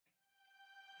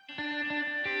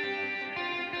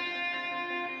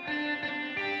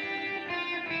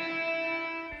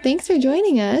Thanks for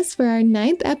joining us for our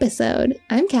 9th episode.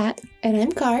 I'm Kat. And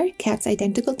I'm Car, Kat's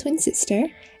identical twin sister.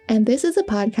 And this is a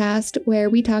podcast where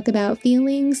we talk about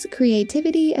feelings,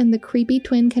 creativity, and the creepy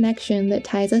twin connection that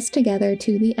ties us together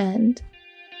to the end.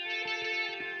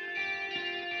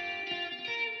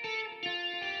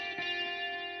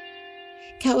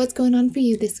 Kat, what's going on for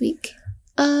you this week?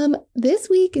 This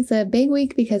week is a big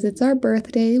week because it's our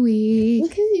birthday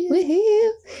week. Woohoo!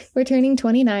 We're turning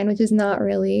 29, which is not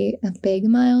really a big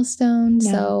milestone,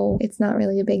 so it's not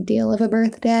really a big deal of a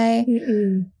birthday.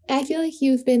 I feel like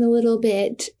you've been a little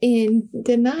bit in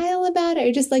denial about it,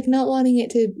 or just like not wanting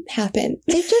it to happen.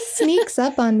 It just sneaks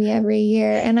up on me every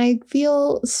year, and I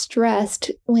feel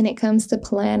stressed when it comes to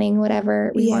planning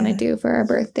whatever we want to do for our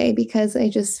birthday, because I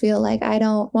just feel like I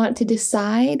don't want to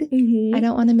decide. I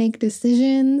don't want to make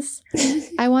decisions.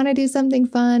 I want to do something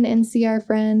fun and see our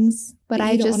friends. But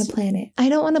I don't just want to plan it. I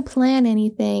don't want to plan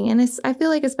anything. And I feel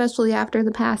like especially after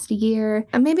the past year,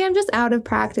 maybe I'm just out of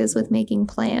practice with making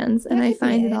plans. And I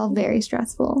find it all very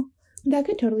stressful. That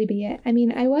could totally be it. I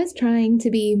mean, I was trying to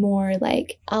be more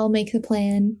like, I'll make the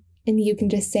plan and you can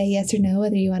just say yes or no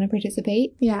whether you want to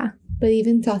participate. Yeah. But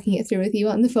even talking it through with you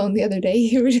on the phone the other day,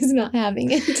 you were just not having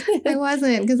it. I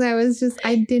wasn't, because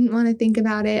I didn't want to think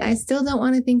about it. I still don't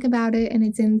want to think about it. And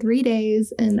it's in 3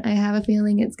 days. And I have a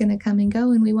feeling it's going to come and go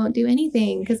and we won't do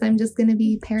anything because I'm just going to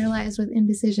be paralyzed with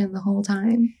indecision the whole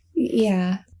time.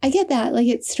 Yeah. I get that. Like,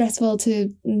 it's stressful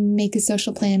to make a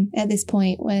social plan at this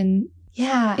point when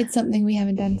it's something we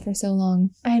haven't done for so long.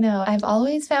 I know. I've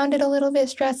always found it a little bit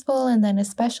stressful. And then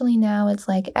especially now it's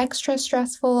like extra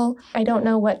stressful. I don't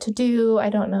know what to do. I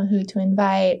don't know who to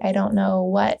invite. I don't know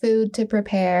what food to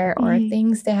prepare or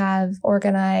things to have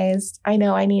organized. I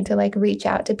know I need to like reach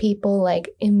out to people like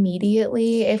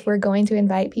immediately if we're going to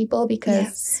invite people,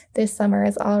 because this summer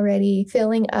is already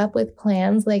filling up with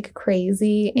plans like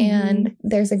crazy. And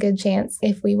there's a good chance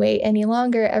if we wait any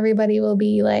longer, everybody will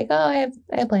be like, oh, I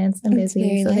have plans. I'm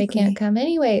busy, so they can't come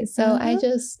anyway. So I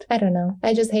don't know.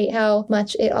 I just hate how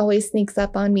much it always sneaks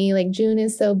up on me. Like June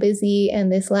is so busy,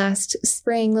 and this last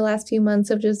spring, the last few months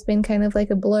have just been kind of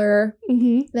like a blur.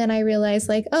 Then I realized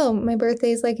like, oh, my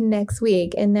birthday's like next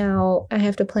week, and now I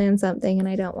have to plan something and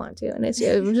I don't want to. And it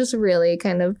just really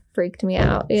kind of freaked me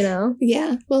out, you know?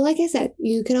 Yeah. Well, like I said,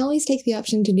 you can always take the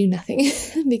option to do nothing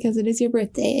because it is your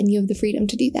birthday and you have the freedom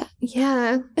to do that.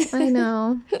 Yeah, I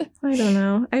know. I don't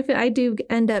know. I do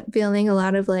end up feeling a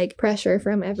lot of like pressure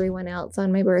from everyone else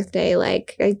on my birthday.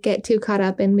 Like I get too caught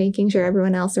up in making sure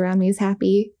everyone else around me is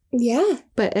happy. Yeah.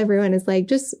 But everyone is like,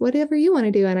 just whatever you want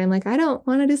to do. And I'm like, I don't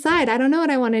want to decide. I don't know what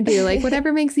I want to do. Like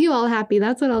whatever makes you all happy,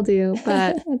 that's what I'll do.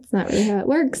 But that's not really how it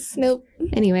works. Nope.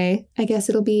 Anyway, I guess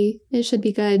it should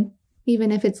be good.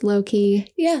 Even if it's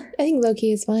low-key. Yeah, I think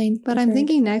low-key is fine. But I'm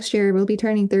thinking next year we'll be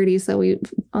turning 30, so we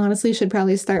honestly should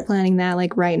probably start planning that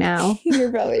like right now.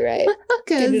 You're probably right.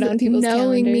 Because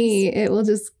knowing me,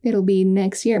 it'll be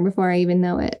next year before I even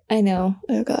know it. I know.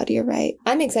 Oh God, you're right.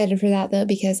 I'm excited for that though,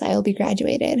 because I'll be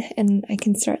graduated and I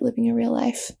can start living a real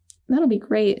life. That'll be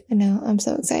great. I know. I'm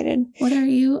so excited. What are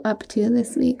you up to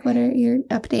this week? What are your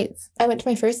updates? I went to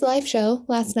my first live show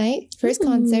last night. First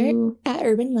concert at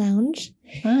Urban Lounge.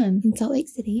 Fun. In Salt Lake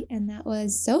City. And that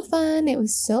was so fun. It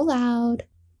was so loud.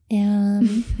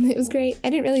 And it was great. I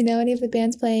didn't really know any of the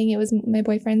bands playing. It was my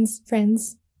boyfriend's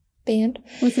friend's band.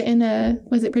 Was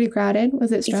it pretty crowded?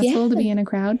 Was it stressful to be in a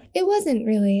crowd? It wasn't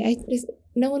really.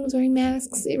 No one was wearing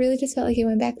masks. It really just felt like it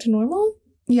went back to normal.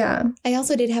 Yeah. I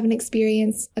also did have an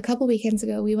experience a couple weekends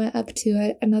ago. We went up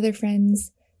to another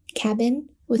friend's cabin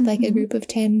with like a group of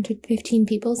 10 to 15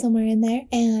 people, somewhere in there.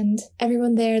 And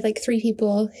everyone there, like 3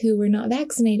 people who were not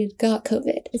vaccinated, got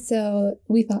COVID. So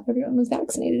we thought everyone was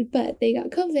vaccinated, but they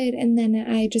got COVID. And then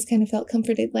I just kind of felt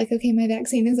comforted, like, okay, my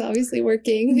vaccine is obviously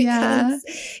working. Because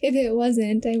if it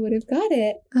wasn't, I would have got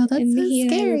it. Oh, that's and so he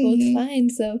scary. And I were both fine.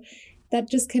 So that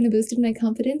just kind of boosted my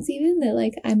confidence, even that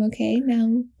like I'm okay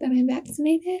now that I'm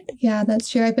vaccinated. Yeah, that's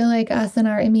true. I feel like us and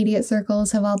our immediate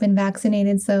circles have all been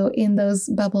vaccinated. So in those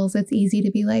bubbles, it's easy to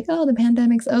be like, oh, the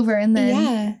pandemic's over. And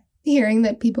then hearing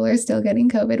that people are still getting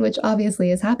COVID, which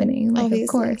obviously is happening. Like, obviously. Of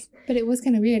course. But it was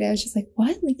kind of weird. I was just like,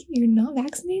 what? Like, you're not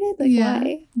vaccinated? Like,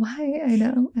 why? Why? I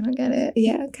know. I don't get it.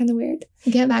 Yeah, kind of weird.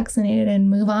 Get vaccinated and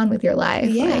move on with your life.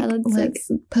 Yeah, like, let's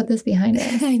put this behind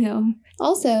us. I know.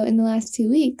 Also, in the last 2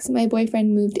 weeks, my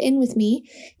boyfriend moved in with me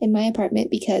in my apartment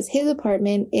because his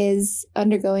apartment is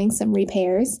undergoing some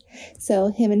repairs.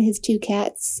 So him and his 2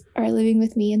 cats are living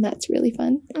with me, and that's really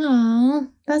fun. Aw,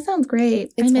 that sounds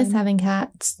great. I miss having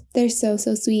cats. They're so,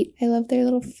 so sweet. I love their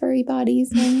little furry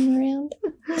bodies running around.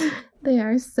 They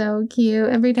are so cute.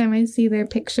 Every time I see their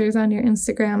pictures on your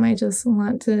Instagram,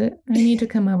 I need to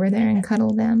come over there and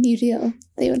cuddle them. You do.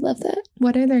 They would love that.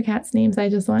 What are their cats' names? I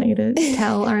just want you to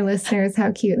tell our listeners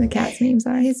how cute the cats' names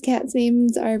are. His cats'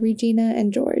 names are Regina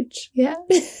and George. Yeah.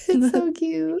 It's so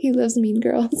cute. He loves Mean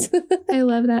Girls. I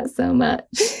love that so much.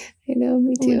 I know,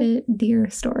 me too. What a dear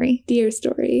story. Dear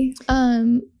story.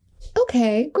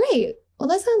 Okay, great. Well,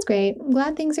 that sounds great. I'm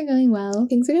glad things are going well.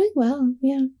 Things are going well,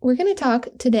 yeah. We're going to talk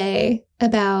today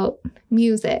about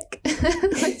music,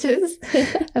 which is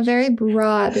a very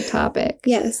broad topic.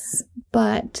 Yes.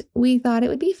 But we thought it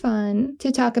would be fun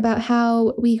to talk about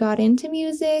how we got into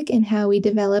music and how we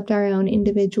developed our own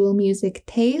individual music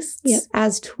tastes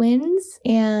as twins,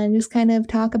 and just kind of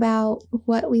talk about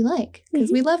what we like,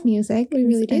 because we love music. We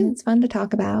really do. And it's fun to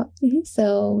talk about.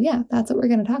 So yeah, that's what we're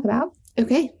going to talk about.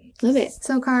 Okay. Love it.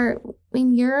 So, Car,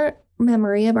 in your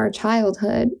memory of our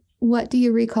childhood, what do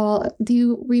you recall? Do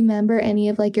you remember any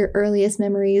of like your earliest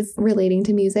memories relating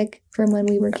to music from when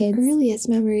we were kids? Earliest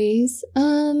memories.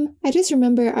 I just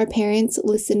remember our parents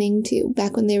listening to,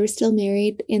 back when they were still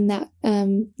married in that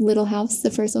little house,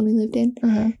 the first one we lived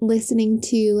in, listening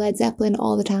to Led Zeppelin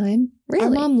all the time. Really?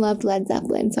 Our mom loved Led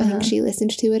Zeppelin, so I think she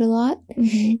listened to it a lot.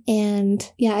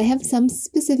 And yeah, I have some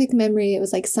specific memory. It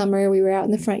was like summer. We were out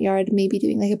in the front yard, maybe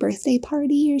doing like a birthday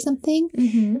party or something.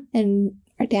 And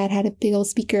our dad had a big old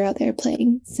speaker out there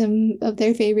playing some of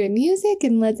their favorite music,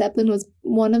 and Led Zeppelin was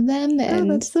one of them.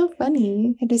 And that's so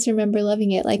funny. I just remember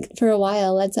loving it. Like, for a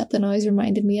while, Led Zeppelin always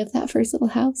reminded me of that first little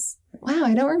house. Wow,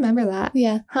 I don't remember that.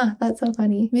 Yeah. Huh, that's so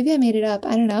funny. Maybe I made it up.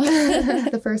 I don't know.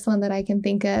 The first one that I can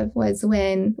think of was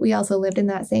when we also lived in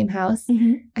that same house.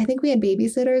 I think we had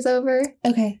babysitters over.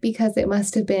 Okay. Because it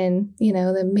must have been,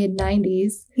 the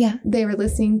mid-90s. Yeah. They were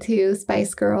listening to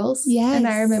Spice Girls. Yes. And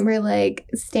I remember like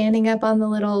standing up on the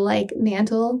little like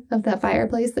mantle of that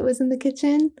fireplace that was in the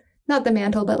kitchen. Not the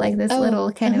mantle, but like this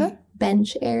little kind of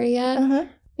bench area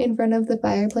in front of the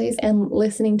fireplace, and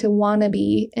listening to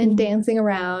Wannabe and dancing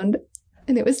around.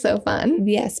 And it was so fun.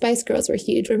 Yeah, Spice Girls were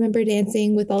huge. Remember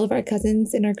dancing with all of our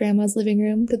cousins in our grandma's living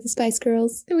room to the Spice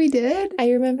Girls? We did?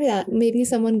 I remember that. Maybe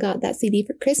someone got that CD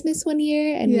for Christmas one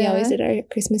year, and we always did our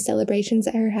Christmas celebrations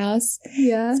at her house.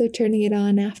 Yeah. So turning it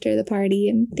on after the party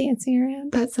and dancing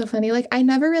around. That's so funny. Like, I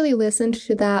never really listened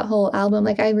to that whole album.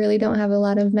 Like, I really don't have a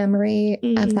lot of memory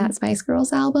of that Spice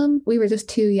Girls album. We were just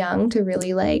too young to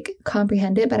really, like,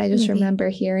 comprehend it, but I just remember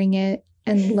hearing it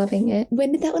and loving it.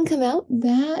 When did that one come out?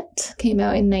 That came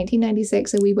out in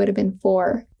 1996, so we would have been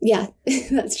 4. Yeah,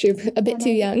 that's true. A bit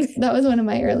too young. That was one of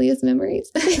my earliest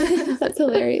memories. That's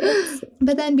hilarious.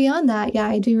 But then beyond that, yeah,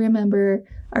 I do remember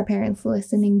our parents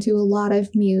listening to a lot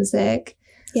of music.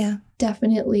 Yeah.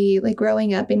 Definitely, like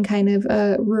growing up in kind of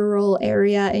a rural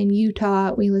area in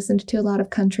Utah, we listened to a lot of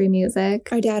country music.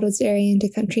 Our dad was very into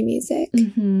country music.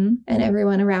 And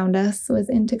everyone around us was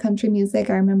into country music.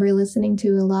 I remember listening to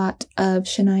a lot of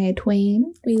Shania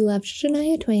Twain. We loved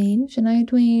Shania Twain. Shania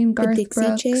Twain, Garth the Dixie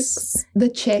Brooks. Chicks. The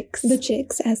Chicks. The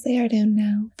Chicks, as they are known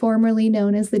now. Formerly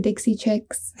known as the Dixie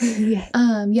Chicks. Yes.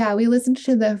 Yeah, we listened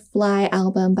to the Fly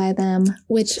album by them.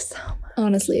 Which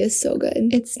honestly is so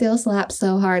good. It still slaps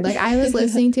so hard. Like, I was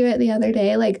listening to it the other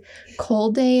day, like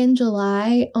Cold Day in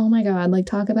July. Oh my God, like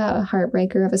talk about a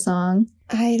heartbreaker of a song.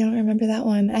 I don't remember that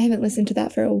one. I haven't listened to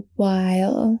that for a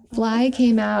while. Fly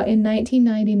came out in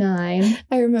 1999.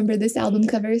 I remember this album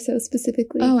cover so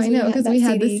specifically. Oh, I know, because we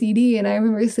had the CD, and I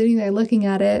remember sitting there looking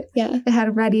at it. Yeah. It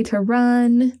had Ready to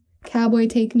Run, Cowboy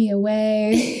Take Me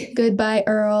Away, Goodbye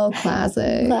Earl,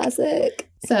 classic. Classic.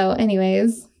 So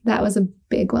anyways, that was a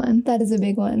big one. That is a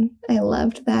big one. I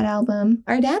loved that album.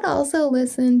 Our dad also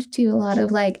listened to a lot of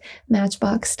like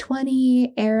Matchbox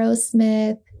 20,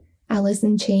 Aerosmith, Alice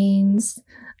in Chains,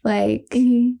 like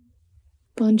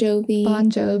Bon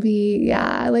Jovi.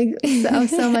 Yeah, like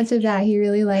so much of that. He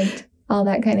really liked all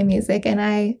that kind of music, and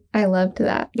I loved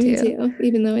that too. Me too.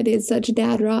 Even though it is such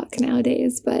dad rock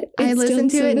nowadays, but I listen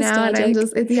to it now, and I'm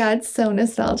just it's so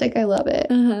nostalgic. I love it.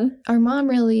 Our mom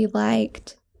really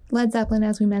liked Led Zeppelin,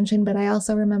 as we mentioned, but I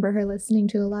also remember her listening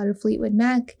to a lot of Fleetwood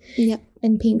Mac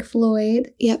and Pink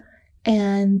Floyd.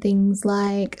 And things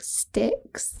like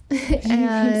Styx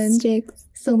and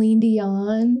Celine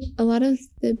Dion. A lot of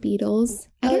the Beatles.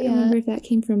 I don't remember if that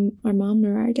came from our mom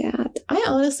or our dad. I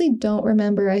honestly don't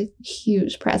remember a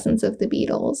huge presence of the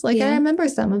Beatles. Like, I remember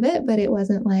some of it, but it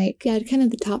wasn't like... Yeah, kind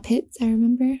of the top hits, I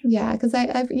remember. Yeah, because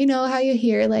I've you know how you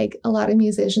hear, like, a lot of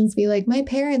musicians be like, my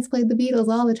parents played the Beatles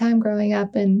all the time growing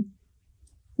up, and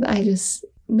I just...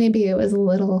 Maybe it was a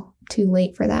little too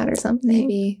late for that or something.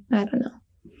 Maybe. I don't know.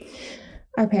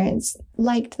 Our parents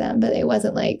liked them, but it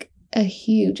wasn't like a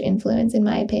huge influence in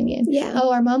my opinion. Yeah.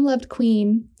 Oh, our mom loved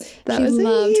Queen. She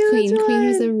loved Queen. Queen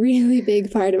was a really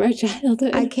big part of our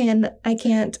childhood. I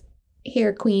can't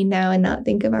hear Queen now and not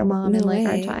think of our mom and like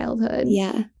our childhood.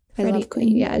 Yeah. I love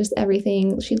Queen. Yeah, just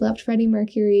everything. She loved Freddie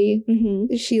Mercury.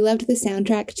 Mm-hmm. She loved the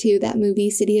soundtrack to that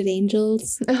movie, City of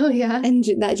Angels. Oh, yeah. And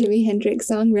that Jimi Hendrix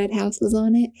song, Red House, was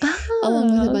on it. Oh.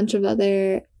 Along with a bunch of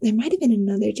other... There might have been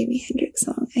another Jimi Hendrix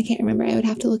song. I can't remember. I would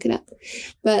have to look it up.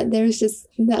 But there was just...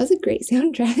 That was a great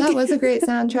soundtrack. That was a great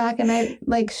soundtrack. And I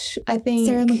think...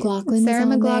 Sarah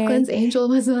McLachlan's Angel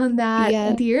was on that.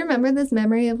 Yeah. Do you remember this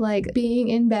memory of like being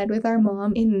in bed with our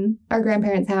mom in our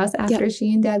grandparents' house after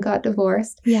she and dad got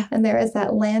divorced? Yeah. And there was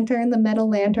that lantern, the metal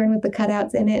lantern with the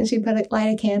cutouts in it. And she'd light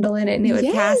a candle in it and it would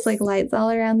cast like lights all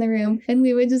around the room. And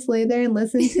we would just lay there and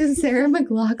listen to Sarah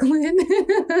McLachlan.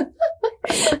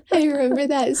 I remember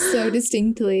that so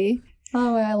distinctly.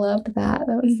 Oh, I loved that.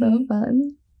 That was so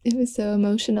fun. It was so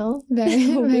emotional. Very,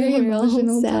 very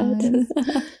emotional times.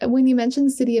 When you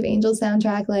mentioned City of Angels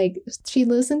soundtrack, like, she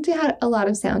listened to a lot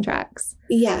of soundtracks.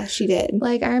 Yeah, she did.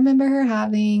 Like, I remember her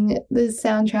having the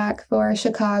soundtrack for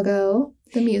Chicago,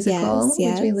 the musical,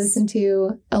 which we listened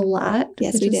to a lot.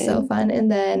 Yes, which we was did. So fun. And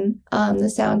then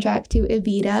the soundtrack to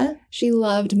Evita. She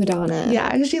loved Madonna.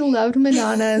 Yeah, she loved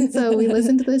Madonna. So we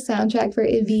listened to the soundtrack for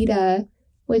Evita,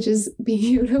 which is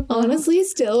beautiful. Honestly,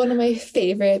 still one of my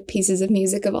favorite pieces of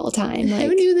music of all time. Like,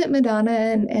 who knew that Madonna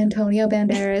and Antonio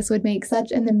Banderas would make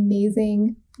such an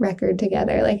amazing record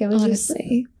together? Like, it was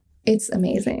honestly, it's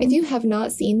amazing. If you have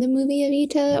not seen the movie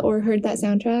Evita or heard that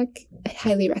soundtrack, I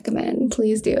highly recommend.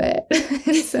 Please do it.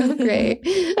 It's so great.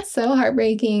 So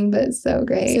heartbreaking, but so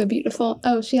great. So beautiful.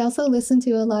 Oh, she also listened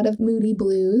to a lot of Moody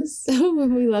Blues. Oh,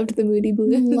 we loved the Moody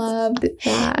Blues. Loved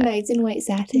that. Nights in White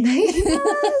Satin.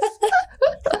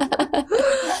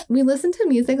 We listened to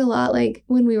music a lot, like,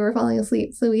 when we were falling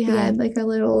asleep. So we had, like, a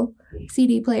little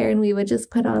CD player, and we would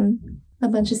just put on a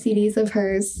bunch of CDs of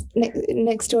hers.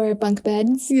 Next to our bunk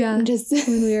beds. Yeah. Just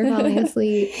when we were falling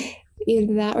asleep.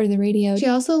 Either that or the radio. She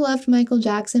also loved Michael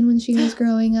Jackson when she was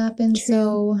growing up, and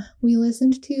so we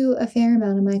listened to a fair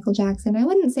amount of Michael Jackson. I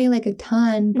wouldn't say, like, a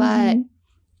ton, but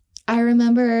I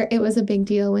remember it was a big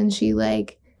deal when she,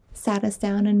 like, sat us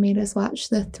down and made us watch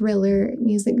the Thriller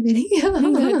music video.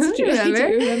 That's true. I do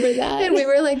remember that. And we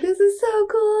were like, this is so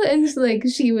cool.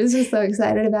 And she was just so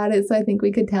excited about it. So I think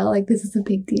we could tell, like, this is a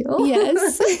big deal.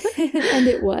 Yes. And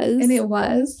it was. And it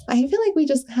was. I feel like we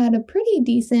just had a pretty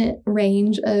decent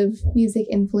range of music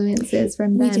influences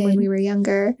from then when we were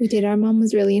younger. We did. Our mom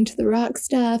was really into the rock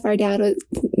stuff. Our dad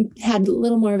had a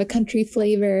little more of a country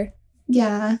flavor.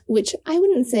 Yeah. Which I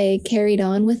wouldn't say carried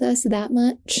on with us that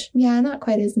much. Yeah, not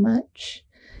quite as much.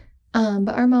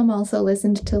 But our mom also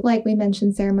listened to, like we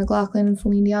mentioned, Sarah McLachlan and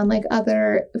Celine Dion, like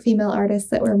other female artists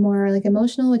that were more like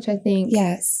emotional, which I think,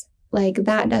 like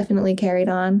that definitely carried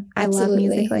on. Absolutely. I love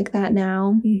music like that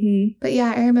now. Mm-hmm. But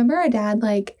yeah, I remember our dad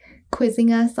like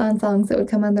quizzing us on songs that would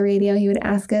come on the radio. He would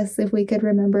ask us if we could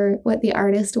remember what the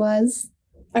artist was.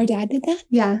 Our dad did that?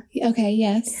 Yeah. Okay,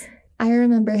 yes. I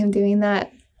remember him doing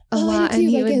that a lot, and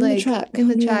he would in the truck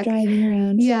driving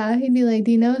around. Yeah, he'd be like,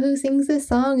 "Do you know who sings this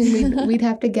song?" And we'd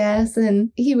have to guess, and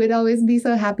he would always be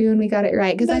so happy when we got it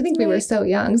right because I think we were so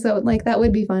young. So like that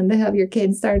would be fun to have your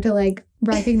kids start to like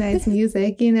recognize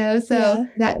music, you know. So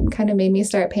that kind of made me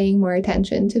start paying more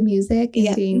attention to music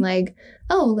and being like,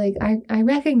 "Oh, like I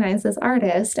recognize this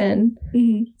artist," and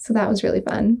so that was really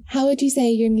fun. How would you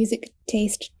say your music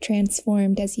taste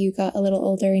transformed as you got a little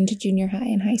older into junior high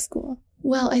and high school?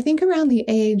 Well, I think around the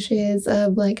ages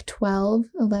of like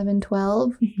 11,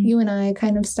 12, you and I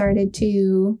kind of started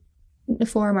to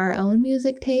form our own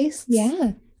music tastes.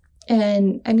 Yeah.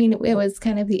 And I mean, it was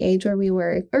kind of the age where we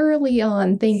were early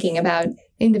on thinking about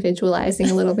individualizing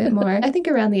a little bit more. I think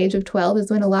around the age of 12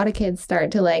 is when a lot of kids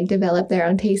start to like develop their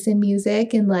own taste in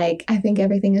music. And like, I think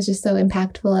everything is just so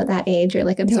impactful at that age. You're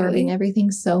like absorbing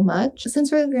everything so much.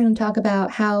 Since we're going to talk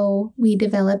about how we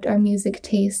developed our music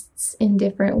tastes in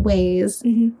different ways,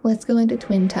 let's go into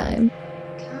twin time.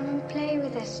 Come and play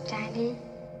with us, Daddy.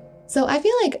 So I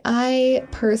feel like I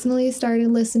personally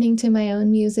started listening to my own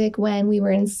music when we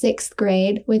were in 6th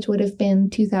grade, which would have been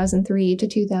 2003 to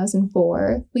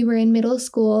 2004. We were in middle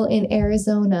school in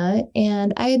Arizona,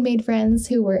 and I had made friends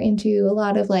who were into a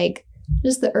lot of like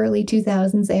just the early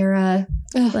 2000s era,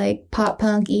 like pop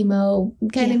punk, emo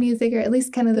kind of music, or at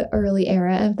least kind of the early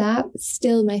era of that.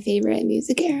 Still my favorite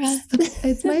music era.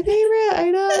 It's my favorite,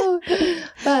 I know.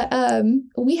 But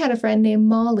we had a friend named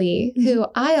Molly who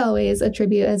I always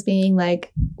attribute as being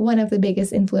like one of the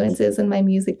biggest influences in my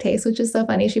music taste, which is so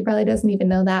funny. She probably doesn't even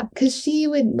know that because she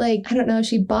would like, I don't know if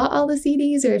she bought all the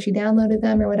CDs or if she downloaded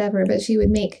them or whatever, but she would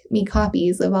make me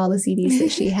copies of all the CDs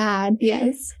that she had.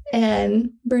 Yes.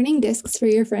 And burning discs for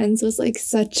your friends was like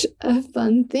such a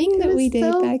fun thing that we did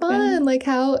so back fun. then. Like,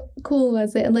 how cool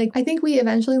was it? And like, I think we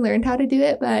eventually learned how to do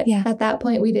it, but at that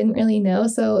point we didn't really know.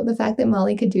 So the fact that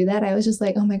Molly could do that, I was just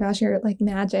like, oh my gosh, you're like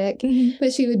magic. Mm-hmm.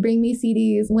 But she would bring me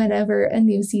CDs whenever a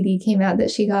new CD came out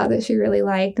that she got that she really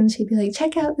liked. And she'd be like,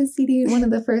 check out this CD. One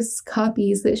of the first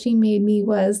copies that she made me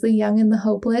was The Young and the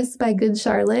Hopeless by Good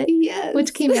Charlotte,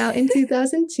 which came out in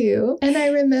 2002. And I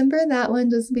remember that one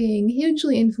just being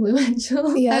hugely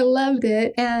influential. Yeah. I loved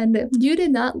it. And you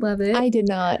did not love it. I did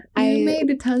not. You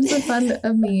made tons of fun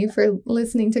of me for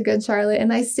listening to Good Charlotte.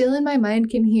 And I still in my mind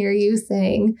can hear you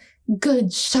saying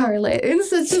Good Charlotte in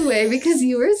such a way because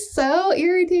you were so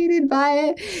irritated by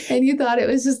it and you thought it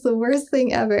was just the worst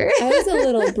thing ever. I was a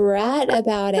little brat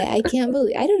about it. I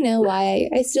don't know why.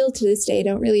 I still to this day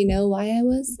don't really know why I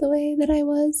was the way that I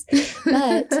was.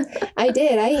 But I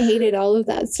did. I hated all of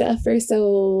that stuff for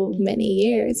so many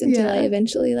years until I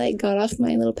eventually like got off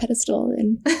my little pedestal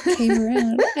and came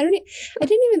around. I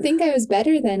didn't even think I was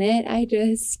better than it.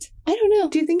 I don't know.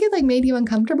 Do you think it like made you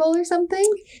uncomfortable or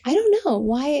something? I don't know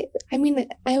why. I mean,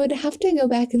 I would have to go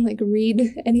back and like read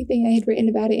anything I had written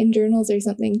about it in journals or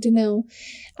something to know.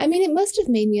 I mean, it must have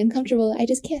made me uncomfortable. I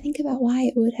just can't think about why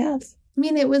it would have. I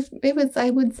mean, it was, I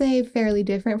would say, fairly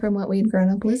different from what we'd grown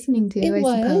up listening to, I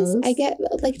suppose. I get,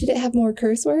 like, did it have more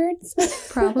curse words?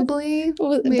 Probably.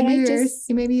 Well,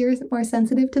 maybe you're more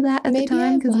sensitive to that at the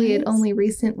time because we had only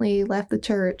recently left the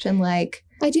church and like...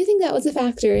 I do think that was a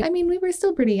factor. I mean, we were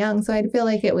still pretty young, so I feel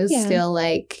like it was still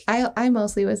like... I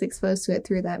mostly was exposed to it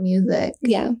through that music.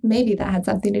 Yeah. Maybe that had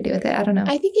something to do with it. I don't know.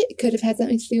 I think it could have had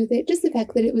something to do with it. Just the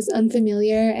fact that it was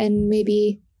unfamiliar and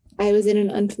maybe... I was in an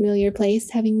unfamiliar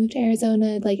place having moved to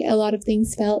Arizona. Like a lot of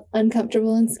things felt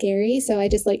uncomfortable and scary. So I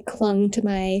just like clung to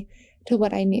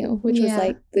what I knew, which was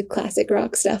like the classic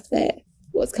rock stuff that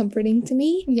was comforting to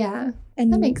me. Yeah.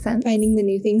 And that makes sense. Finding the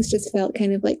new things just felt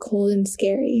kind of like cold and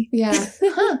scary. Yeah.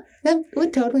 Huh. That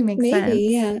would totally make sense. Maybe,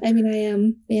 yeah. I mean, I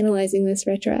am analyzing this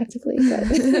retroactively.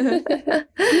 But.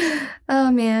 Oh,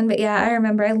 man. But yeah, I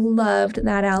remember I loved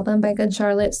that album by Good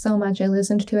Charlotte so much. I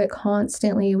listened to it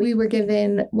constantly. We were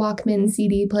given Walkman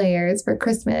CD players for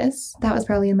Christmas. That was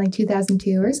probably in like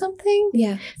 2002 or something.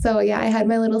 Yeah. So yeah, I had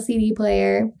my little CD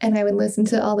player and I would listen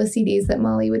to all the CDs that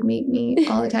Molly would make me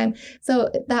all the time.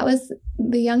 So that was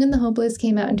The Young and the Hopeless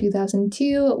came out in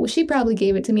 2002. She probably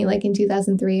gave it to me like in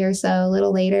 2003 or so, a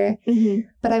little later. Mm-hmm.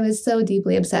 But I was so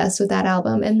deeply obsessed with that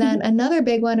album. And then another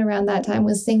big one around that time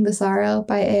was Sing the Sorrow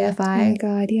by AFI. Oh my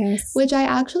God, yes. Which I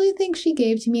actually think she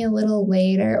gave to me a little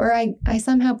later, or I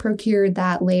somehow procured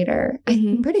that later. Mm-hmm.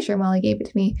 I'm pretty sure Molly gave it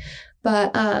to me.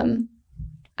 But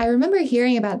I remember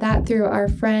hearing about that through our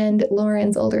friend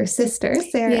Lauren's older sister,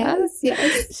 Sarah.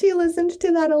 Yes. She listened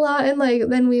to that a lot. And like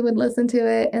then we would listen to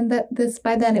it. And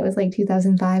by then it was like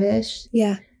 2005-ish.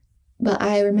 Yeah. But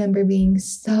I remember being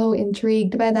so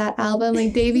intrigued by that album.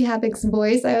 Like Davey Havok's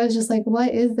voice, I was just like,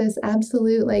 what is this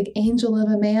absolute like angel of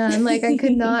a man? Like I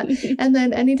could not. And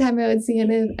then anytime I would see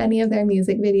any of their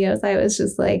music videos, I was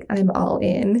just like, I'm all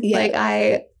in. Yeah.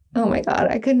 Like oh my God,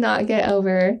 I could not get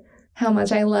over how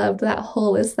much I loved that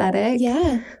whole aesthetic.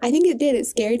 Yeah, I think it did. It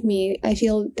scared me. I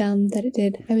feel dumb that it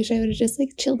did. I wish I would have just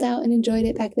like chilled out and enjoyed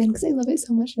it back then because I love it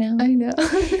so much now. I know.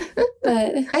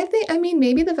 But I mean,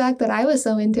 maybe the fact that I was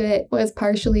so into it was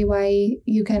partially why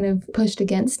you kind of pushed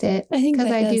against it. I think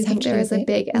because I do think there was a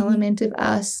big element of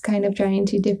us kind of trying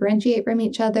to differentiate from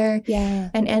each other. Yeah.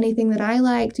 And anything that I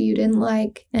liked, you didn't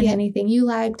like. And anything you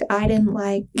liked, I didn't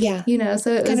like. Yeah. You know,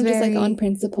 so it kind was of just like on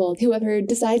principle. Whoever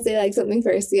decides they like something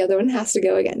first, the other one has to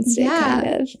go against it,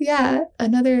 kind of. Yeah.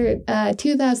 Another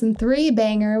 2003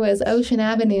 banger was Ocean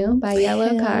Avenue by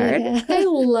Yellow Card. Yeah. I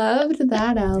loved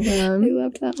that album. I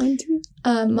loved that one too.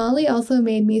 Molly also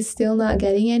made me Still Not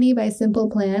Getting Any by Simple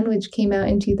Plan, which came out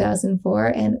in 2004.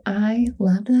 And I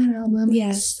loved that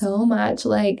album so much.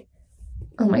 Like,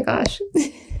 oh my gosh.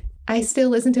 I still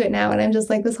listen to it now and I'm just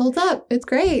like, this holds up. It's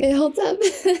great. It holds up.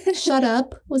 Shut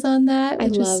Up was on that,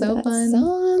 which was so fun.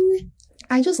 Song.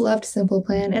 I just loved Simple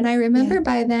Plan. And I remember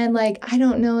by then, like, I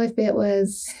don't know if it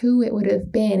was who it would have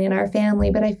been in our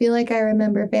family, but I feel like I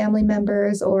remember family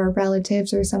members or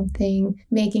relatives or something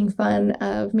making fun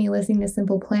of me listening to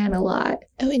Simple Plan a lot.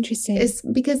 Oh, interesting. It's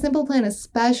because Simple Plan,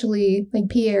 especially, like,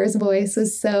 Pierre's voice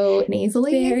was so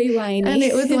nasally. Very whiny. And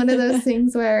it was one of those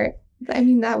things where I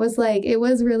mean, that was like, it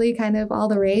was really kind of all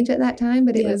the rage at that time,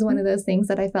 but it was one of those things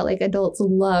that I felt like adults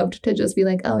loved to just be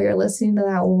like, oh, you're listening to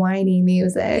that whiny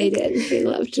music. They did. They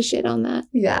loved to shit on that.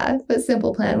 Yeah, but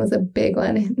Simple Plan was a big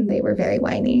one, and they were very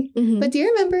whiny. But do you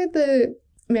remember the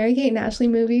Mary-Kate and Ashley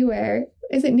movie where,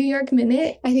 is it New York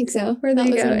Minute? I think so. Where they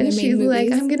go, and she's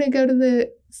like, I'm going to go to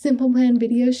the Simple Plan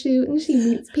video shoot, and she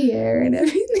meets Pierre and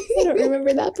everything. I don't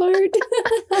remember that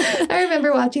part. I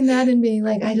remember watching that and being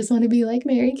like, I just want to be like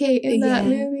Mary-Kate in that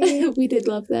movie. We did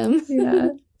love them. Yeah.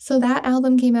 So that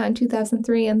album came out in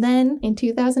 2003, and then in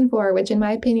 2004, which in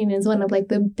my opinion is one of like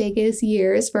the biggest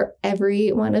years for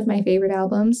every one of my favorite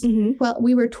albums. Well,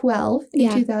 we were 12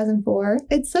 in 2004.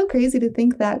 It's so crazy to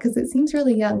think that because it seems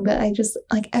really young, but I just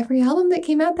like every album that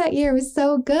came out that year was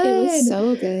so good. It was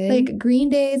so good. Like Green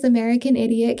Day's American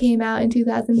Idiot came out in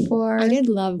 2004. I did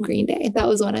love Green Day. That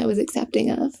was one I was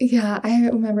accepting of. Yeah, I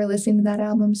remember listening to that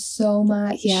album so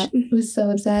much. Yeah. I was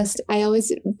so obsessed. I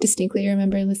always distinctly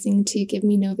remember listening to Give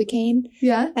Me Novocaine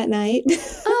at night.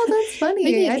 Oh, that's funny.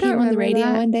 Maybe I it don't came on the remember radio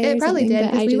that. one day. It or probably something,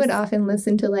 did, because we just would often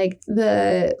listen to like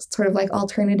the sort of like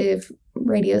alternative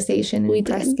radio station in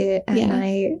Prescott at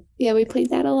night. Yeah, we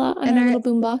played that a lot on our little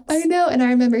boombox. I know, and I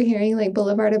remember hearing like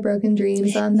Boulevard of Broken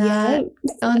Dreams on that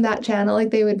on that channel.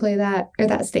 Like they would play that, or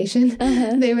that station.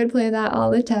 They would play that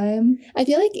all the time. I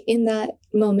feel like in that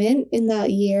moment, in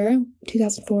that year,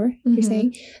 2004, you're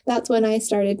saying, that's when I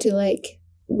started to like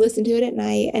listen to it at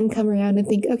night and come around and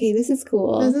think, okay, this is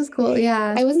cool. This is cool,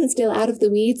 yeah. I wasn't still out of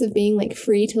the weeds of being like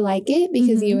free to like it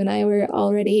because you and I were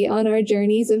already on our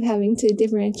journeys of having to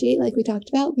differentiate like we talked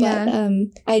about. But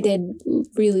I did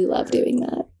really love doing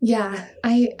that. Yeah,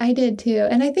 I did too.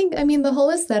 And I think, I mean, the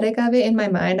whole aesthetic of it in my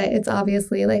mind, it's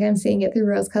obviously like I'm seeing it through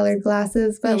rose-colored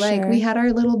glasses, but like we had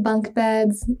our little bunk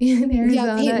beds in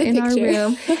Arizona in our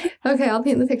room. Okay, I'll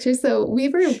paint the picture. So we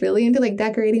were really into like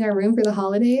decorating our room for the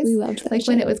holidays. We loved that. Like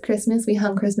when it was Christmas, we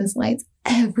hung Christmas lights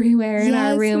everywhere in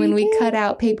our room, and we cut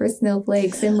out paper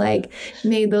snowflakes and like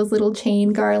made those little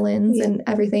chain garlands and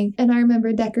everything. And I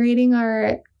remember decorating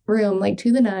our room like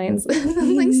to the nines.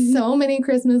 Like so many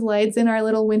Christmas lights in our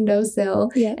little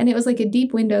windowsill. And it was like a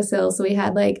deep windowsill, so we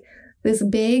had like this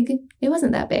big, it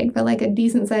wasn't that big, but like a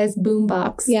decent sized boom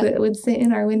box that would sit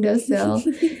in our windowsill.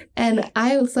 And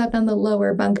I slept on the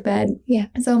lower bunk bed.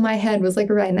 So my head was like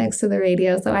right next to the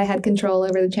radio, so I had control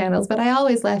over the channels, but I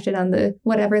always left it on the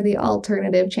whatever the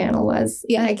alternative channel was.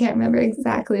 And I can't remember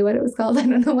exactly what it was called. I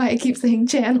don't know why I keep saying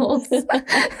channels.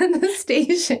 And the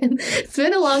station. It's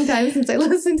been a long time since I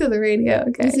listened to the radio.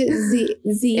 Okay. Was it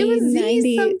Z? It was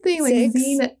Z something, like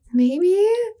Z. Maybe.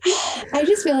 I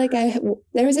just feel like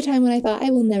there was a time when I thought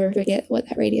I will never forget what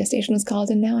that radio station was called,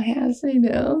 and now I have. I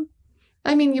know.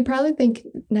 I mean, you probably think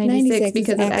 96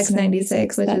 because of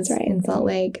X96, which is in Salt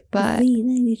Lake, but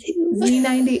Z92.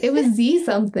 Z90, it was Z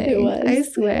something. It was. I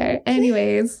swear.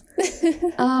 Anyways.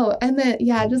 Oh, and then,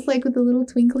 just like with the little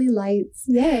twinkly lights.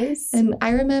 Yes. And I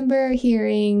remember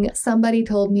hearing Somebody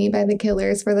Told Me by the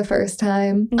Killers for the first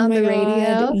time on the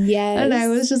radio. Yes. And I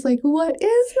was just like, what is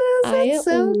this? It's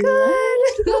so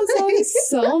good. That song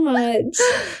so much.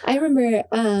 I remember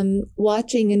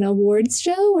watching an awards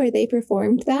show where they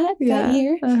performed that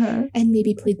year and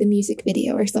maybe played the music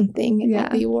video or something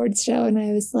at the awards show. And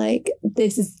I was like,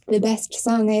 this is the best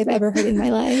song I have ever heard in my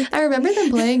life. I remember them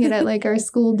playing it at like our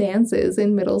school dances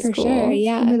in middle school. For sure,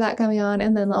 yeah. I remember that coming on.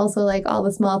 And then also like All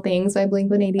the Small Things by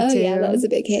Blink-182. Oh yeah, that was a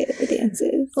big hit at the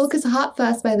dances. Well, because Hot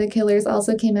Fuss by the Killers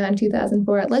also came out in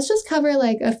 2004. Let's just cover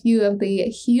like a few of the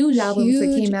huge albums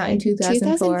that came out in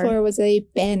 2004. 2004 was a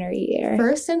banner year.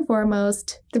 First and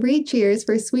foremost, 3 Cheers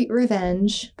for Sweet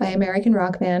Revenge by American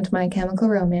rock band My Chemical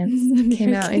Romance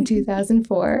came out in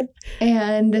 2004.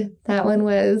 And that one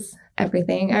was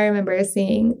everything. I remember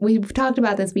seeing, we've talked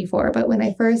about this before, but when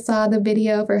I first saw the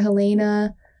video for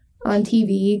Helena on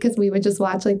TV, because we would just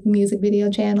watch like music video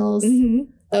channels.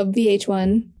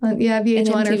 VH1.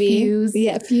 VH1 or Fuse.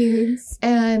 Yeah, Fuse.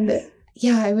 And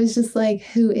I was just like,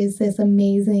 who is this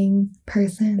amazing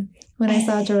person? When I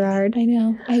saw Gerard. I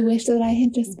know. I wish that I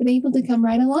had just been able to come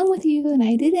right along with you, and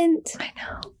I didn't. I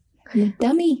know. I'm a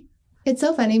dummy. It's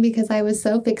so funny because I was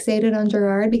so fixated on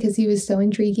Gerard because he was so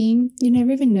intriguing. You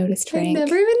never even noticed Frank. I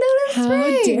never even noticed How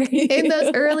Frank. dare you? In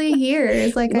those early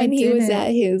years. Like when he was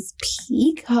at his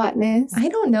peak hotness. I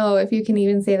don't know if you can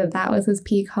even say that was his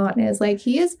peak hotness. Like,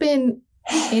 he has been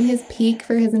in his peak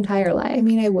for his entire life. I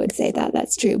mean, I would say that.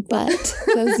 That's true. But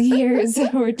those years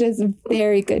were just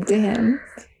very good to him.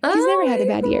 He's never had a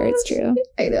bad year, it's true.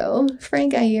 I know.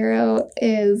 Frank Iero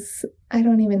is, I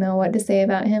don't even know what to say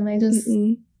about him. I just,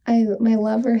 my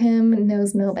love for him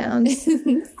knows no bounds.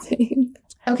 Same.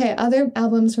 Okay, other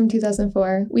albums from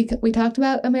 2004. We talked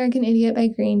about American Idiot by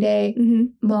Green Day.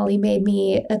 Mm-hmm. Molly made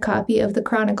me a copy of The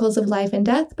Chronicles of Life and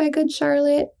Death by Good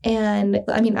Charlotte. And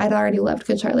I mean, I'd already loved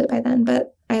Good Charlotte by then,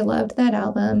 but I loved that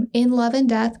album. In Love and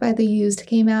Death by The Used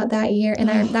came out that year. And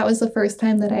that was the first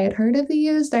time that I had heard of The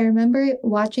Used. I remember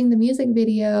watching the music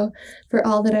video for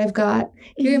All That I've Got.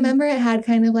 Do you remember it had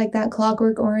kind of like that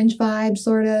Clockwork Orange vibe,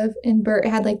 sort of? And Bert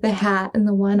had like the hat and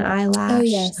the one eyelash. Oh,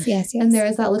 yes. And there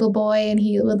was that little boy, and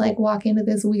he would like walk into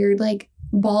this weird like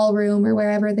ballroom or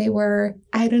wherever they were.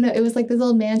 I don't know. It was like this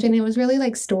old mansion. It was really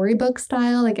like storybook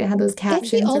style. Like it had those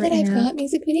captions. That's the All That I've Got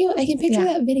music video. I can picture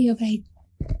that video, but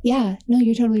no,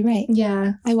 you're totally right.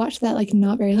 Yeah. I watched that like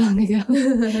not very long ago.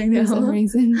 I know. For some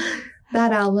reason.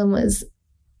 That album was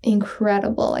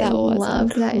incredible. I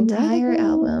loved that entire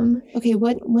album. Okay,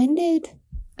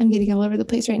 I'm getting all over the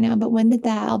place right now, but when did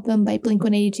that album by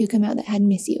Blink-182 come out that had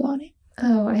Miss You on it?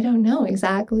 Oh, I don't know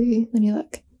exactly. Let me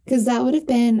look. Because that would have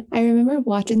been, I remember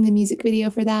watching the music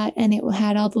video for that, and it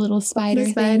had all the little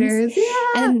spiders. Yeah.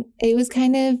 And it was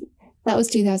that was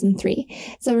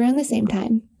 2003. So around the same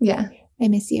time. Yeah. I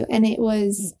Miss You. And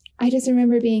I just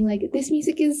remember being like, this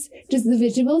music is just, the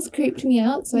visuals creeped me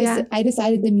out. So I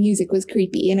decided the music was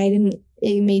creepy, and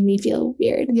it made me feel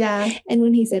weird. Yeah. And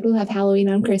when he said we'll have Halloween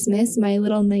on Christmas, my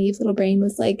little naive little brain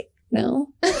was like, no.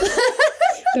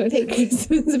 Don't take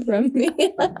Christmas from me.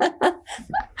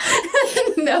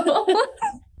 No.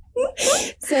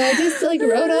 So I just like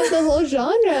wrote off the whole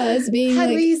genre as being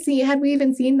had we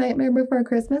even seen Nightmare Before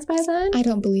Christmas by then? I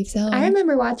don't believe so. I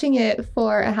remember watching it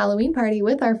for a Halloween party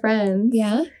with our friends.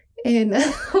 Yeah. And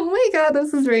oh my God,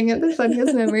 this is bringing up the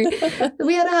funniest memory.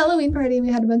 We had a Halloween party and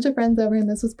we had a bunch of friends over, and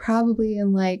this was probably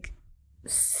in like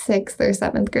 6th or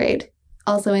 7th grade.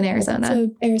 Also in Arizona.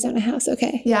 So Arizona house,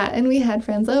 okay. Yeah, and we had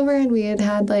friends over, and we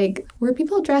had like, were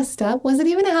people dressed up? Was it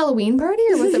even a Halloween party,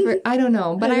 or was it I don't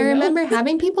know. But I remember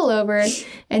having people over,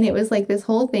 and it was like this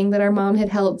whole thing that our mom had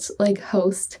helped like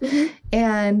host. Mm-hmm.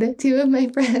 And 2 of my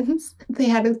friends, they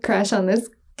had a crush on this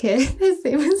kid. His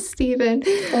name was Steven.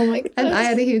 Oh my God. And I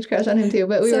had a huge crush on him too,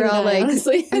 but we were all like,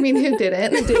 honestly. I mean, who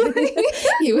didn't?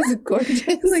 He was gorgeous.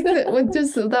 Like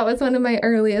that was one of my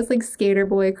earliest like skater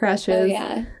boy crushes. Oh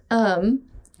yeah.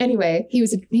 Anyway,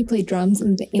 he played drums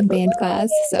in band class,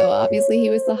 so obviously he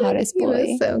was the hottest boy.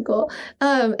 He was so cool.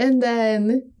 And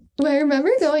then I remember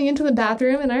going into the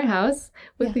bathroom in our house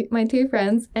with my 2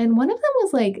 friends, and one of them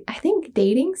was like, I think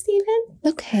dating Steven.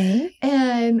 Okay.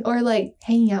 Or like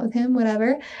hanging out with him,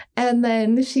 whatever. And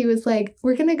then she was like,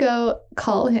 we're going to go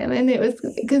call him. And it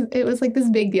was like this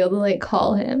big deal to like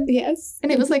call him. Yes.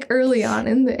 And it was like early on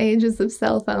in the ages of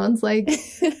cell phones, like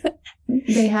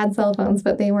they had cell phones,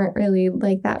 but they weren't really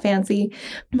like that fancy.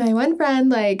 My one friend,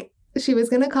 like, she was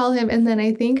going to call him, and then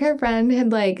I think her friend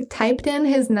had like typed in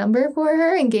his number for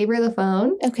her and gave her the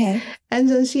phone. Okay. And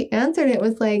then she answered. It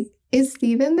was like, is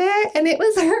Steven there? And it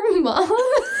was her mom.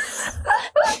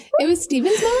 It was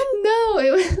Steven's mom? No,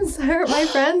 it was my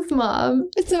friend's mom.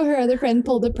 So her other friend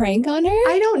pulled a prank on her?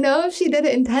 I don't know if she did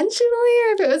it intentionally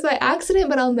or if it was by accident,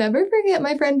 but I'll never forget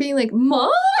my friend being like,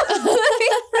 Mom?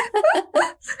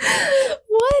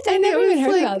 What? I never even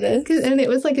heard about this. And it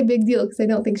was like a big deal because I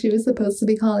don't think she was supposed to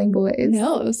be calling boys.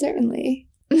 No, certainly.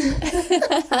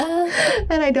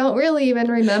 And I don't really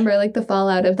even remember like the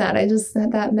fallout of that. I just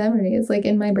had that memory. It's like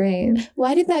in my brain.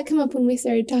 Why did that come up when we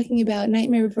started talking about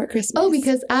Nightmare Before Christmas? Oh,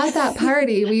 because at that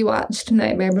party we watched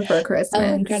Nightmare Before Christmas.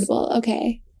 Oh, incredible.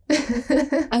 Okay.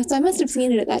 So I must have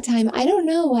seen it at that time. I don't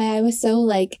know why I was so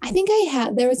like, I think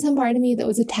there was some part of me that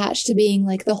was attached to being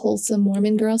like the wholesome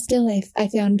Mormon girl still. I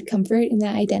found comfort in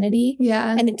that identity.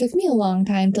 Yeah. And it took me a long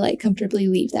time to like comfortably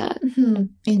leave that. Mm-hmm.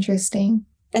 Interesting.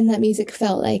 And that music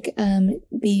felt like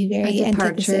the very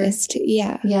antithesis to,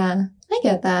 Yeah, I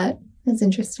get that. That's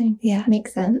interesting. Yeah.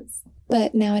 Makes sense.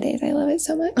 But nowadays, I love it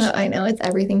so much. I know. It's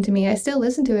everything to me. I still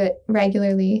listen to it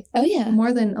regularly. Oh, yeah.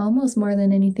 Almost more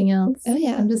than anything else. Oh,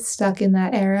 yeah. I'm just stuck in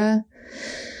that era.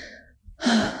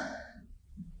 I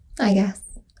guess.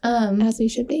 As we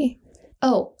should be.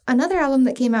 Oh, another album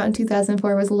that came out in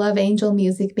 2004 was Love Angel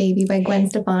Music Baby by Gwen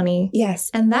Stefani.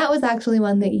 Yes. And that was actually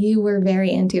one that you were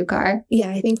very into, Car. Yeah,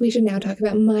 I think we should now talk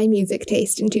about my music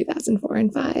taste in 2004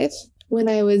 and 5. When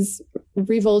I was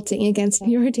revolting against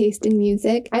your taste in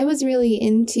music, I was really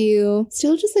into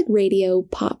still just like radio,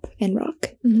 pop, and rock.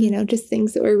 Mm-hmm. Just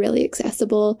things that were really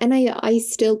accessible. And I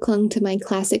still clung to my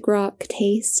classic rock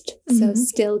taste. Mm-hmm. So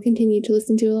still continued to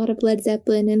listen to a lot of Led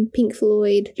Zeppelin and Pink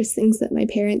Floyd, just things that my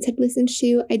parents had listened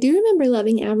to. I do remember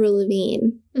loving Avril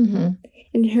Lavigne. Mm-hmm.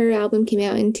 And her album came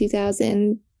out in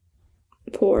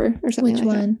 2004 or something. Which like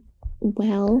one? That.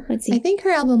 Well, let's see. I think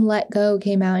her album Let Go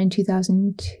came out in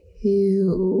 2002.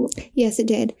 2002. Yes, it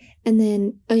did. And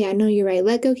then, oh yeah, no, you're right.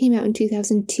 Let Go came out in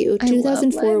 2002.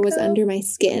 2004 was Under My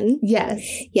Skin. Yes.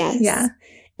 Yes. Yeah.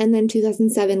 And then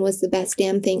 2007 was The Best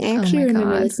Damn Thing. I actually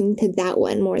remember listening to that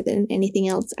one more than anything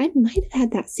else. I might have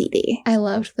had that CD. I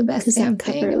loved The Best Damn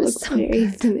Thing. Cover looked so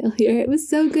very familiar. It was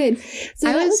so good.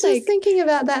 So I was just thinking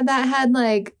about that. That had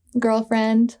like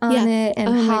Girlfriend on it and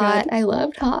Hot. I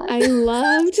loved Hot. I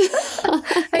loved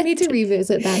I need to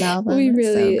revisit that album. We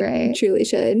really, so great. Truly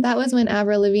should. That was when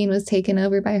Avril Lavigne was taken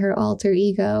over by her alter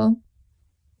ego.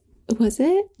 Was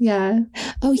it? Yeah.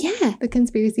 Oh, yeah. The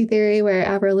conspiracy theory where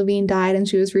Avril Lavigne died and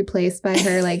she was replaced by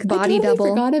her like body double. I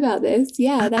forgot about this.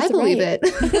 Yeah, that's I believe it.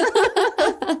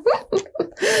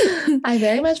 I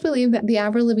very much believe that the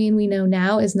Avril Lavigne we know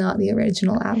now is not the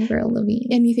original Avril Lavigne.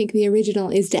 And you think the original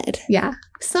is dead? Yeah.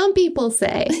 Some people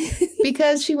say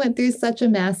because she went through such a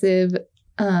massive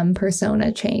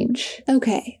persona change.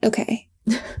 Okay.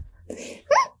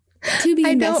 To be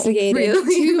investigated.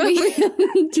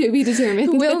 To be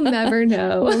determined. We'll never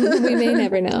know. We may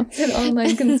never know. An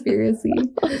online conspiracy.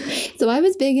 So I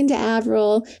was big into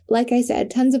Avril. Like I said,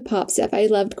 tons of pop stuff. I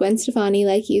loved Gwen Stefani,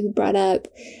 like you brought up.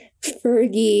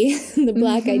 Fergie, the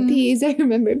Black Eyed Peas. I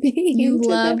remember being You into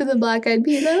loved them. the Black Eyed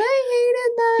Peas, and I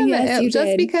hated them. Yes, you just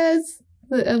did. Because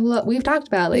of what we've talked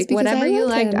about. Like, whatever you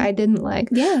liked, I didn't like.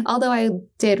 Yeah. Although I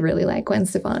did really like Gwen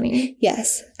Stefani.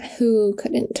 Yes. Who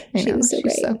couldn't? She was so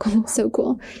great. So cool. So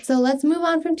cool. So let's move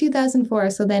on from 2004.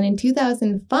 So then in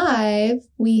 2005,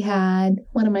 we had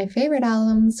one of my favorite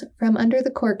albums, From Under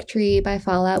the Cork Tree by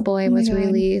Fall Out Boy was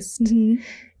released. Mm-hmm.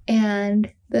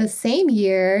 And the same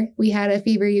year, we had A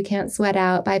Fever You Can't Sweat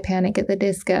Out by Panic at the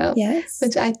Disco. Yes.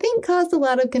 Which I think caused a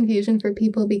lot of confusion for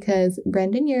people because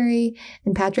Brendan Urie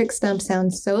and Patrick Stump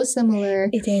sound so similar.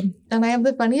 It did. And I have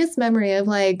the funniest memory of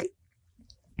like,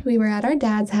 we were at our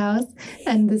dad's house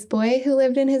and this boy who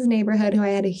lived in his neighborhood who I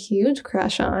had a huge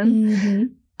crush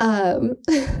on,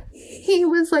 he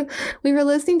was like, we were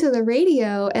listening to the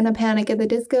radio and a Panic at the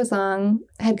Disco song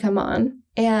had come on.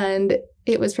 And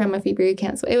it was from A Fever You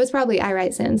Can't Sweat. It was probably I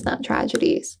Write Sins, Not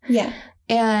Tragedies. Yeah.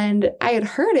 And I had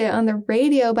heard it on the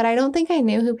radio, but I don't think I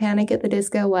knew who Panic at the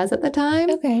Disco was at the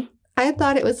time. Okay. I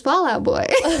thought it was Fall Out Boy.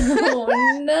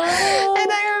 Oh, no.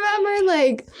 And I remember,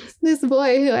 like, this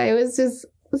boy who I was just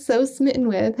so smitten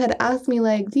with had asked me,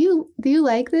 like, do you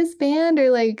like this band? Or,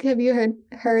 like, have you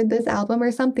heard this album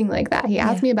or something like that? He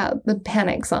asked me about the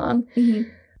Panic song.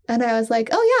 Mm-hmm. And I was like,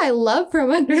 oh, yeah, I love From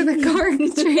Under the Cork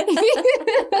Tree. And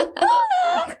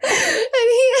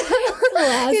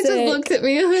he just looked at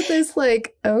me with this,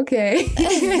 like, okay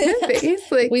face.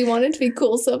 Like, we wanted to be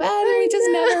cool so bad, and we just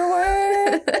never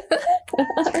were.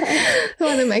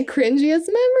 One of my cringiest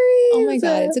memories. Oh, my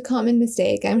God. It's a common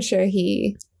mistake. I'm sure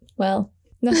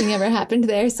nothing ever happened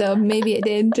there, so maybe it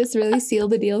did just really seal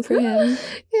the deal for him.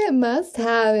 It must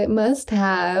have. It must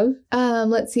have.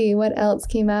 Let's see, what else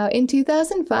came out? In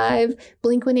 2005,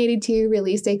 Blink-182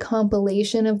 released a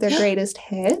compilation of their greatest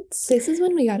hits. This is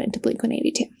when we got into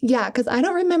Blink-182. Yeah, because I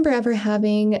don't remember ever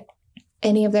having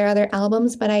any of their other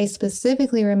albums, but I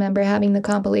specifically remember having the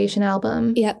compilation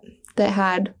album. Yep. That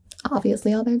had,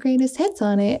 obviously, all their greatest hits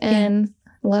on it, and... Yeah.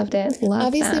 Loved it.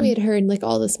 Obviously, we had heard like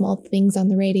all the small things on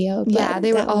the radio. But yeah,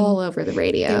 they were all over the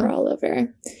radio. They were all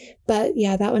over. But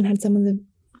yeah, that one had some of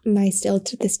my still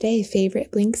to this day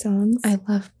favorite Blink songs. I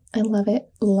love it.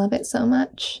 Love it so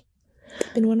much.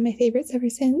 It's been one of my favorites ever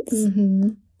since. Mm-hmm.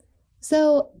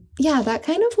 So yeah, that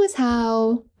kind of was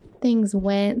how things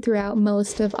went throughout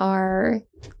most of our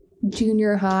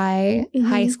junior high,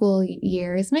 high school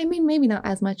years. Maybe not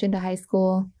as much into high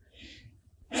school.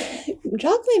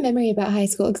 Jog my memory about high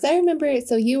school, because I remember,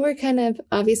 so you were kind of,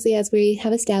 obviously, as we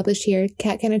have established here,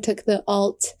 Kat kind of took the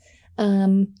alt,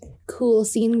 cool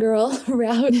scene girl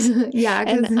route. Yeah,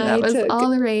 because that was all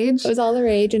the rage. It was all the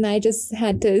rage, and I just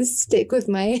had to stick with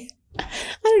I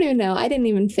don't even know. I didn't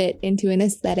even fit into an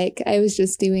aesthetic. I was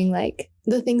just doing, like,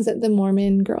 the things that the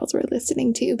Mormon girls were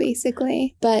listening to,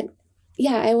 basically. But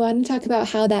yeah, I want to talk about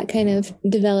how that kind of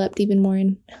developed even more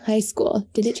in high school.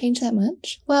 Did it change that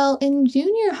much? Well, in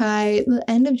junior high, the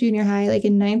end of junior high, like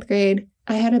in 9th grade,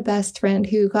 I had a best friend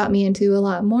who got me into a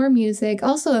lot more music,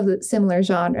 also of a similar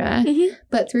genre. Mm-hmm.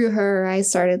 But through her, I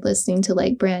started listening to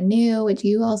like Brand New, which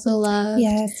you also love.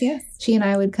 Yes, yes. She and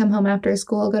I would come home after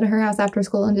school, go to her house after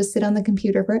school, and just sit on the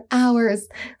computer for hours,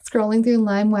 scrolling through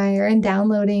LimeWire and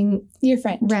downloading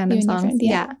random songs. Friend,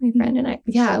 yeah, my friend and I.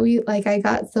 Yeah, I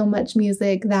got so much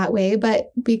music that way.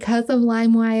 But because of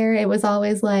LimeWire, it was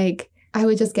always like I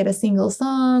would just get a single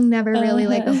song, never really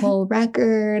like a whole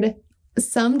record.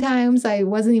 Sometimes I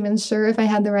wasn't even sure if I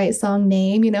had the right song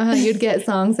name. You know how you'd get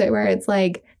songs where it's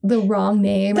like the wrong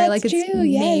name or like it's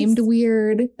named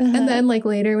weird. And then like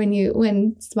later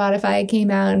when Spotify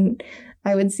came out and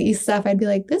I would see stuff, I'd be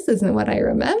like, this isn't what I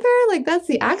remember. Like, that's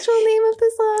the actual name of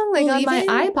the song. Like, on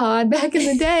my iPod back in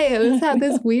the day, it had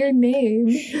this weird name.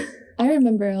 I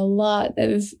remember a lot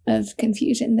of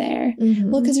confusion there.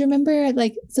 Well, because remember,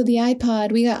 like, so the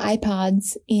iPod, we got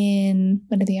iPods in,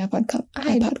 when did the iPod come out?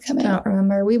 I don't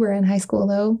remember. We were in high school,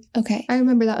 though. Okay. I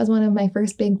remember that was one of my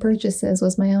first big purchases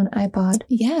was my own iPod.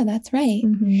 Yeah, that's right.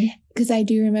 Because I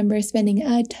do remember spending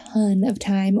a ton of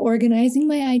time organizing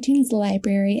my iTunes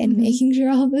library and making sure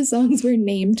all the songs were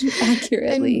named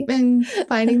accurately. And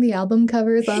finding the album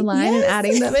covers online and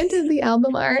adding them into the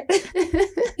album art.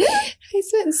 I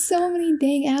spent so many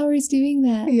dang hours doing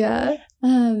that. Yeah.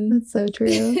 That's so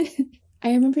true.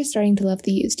 I remember starting to love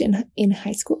The Used in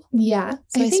high school. Yeah.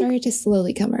 So I started to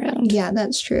slowly come around. Yeah,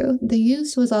 that's true. The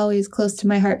Used was always close to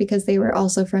my heart because they were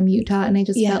also from Utah and I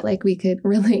just felt like we could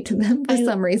relate to them for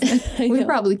some reason. We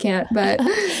probably can't, but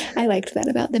I liked that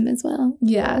about them as well.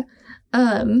 Yeah.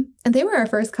 And they were our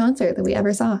first concert that we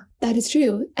ever saw. That is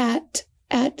true.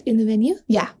 In the venue?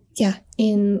 Yeah. Yeah.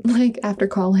 In like after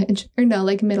college or no,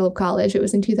 like middle of college. It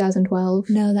was in 2012.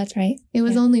 No, that's right. It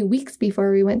was only weeks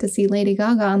before we went to see Lady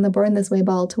Gaga on the Born This Way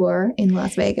Ball tour in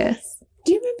Las Vegas.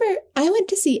 Do you remember I went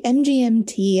to see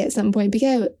MGMT at some point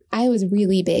because I was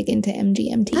really big into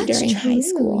MGMT during high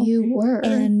school. You were.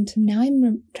 And now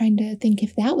I'm trying to think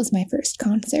if that was my first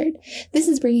concert. This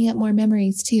is bringing up more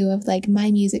memories too of like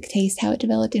my music taste, how it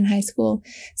developed in high school,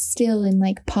 still in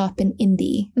like pop and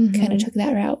indie. Kind of took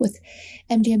that route with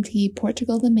MGMT,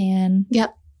 Portugal the Man.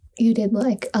 Yep. You did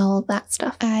like all of that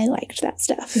stuff. I liked that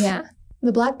stuff. Yeah.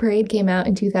 The Black Parade came out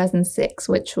in 2006,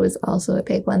 which was also a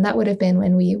big one. That would have been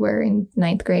when we were in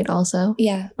 9th grade also.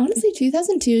 Yeah. Honestly,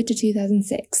 2002 to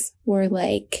 2006 were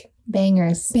like...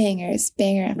 Bangers. Banger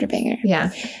after banger. Yeah.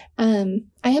 I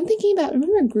am thinking about,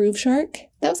 remember Groove Shark?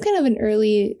 That was kind of an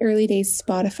early days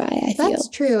Spotify, I feel. That's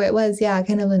true. It was, yeah,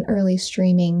 kind of an early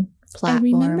streaming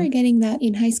platform. I remember getting that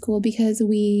in high school because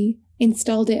we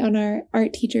installed it on our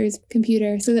art teacher's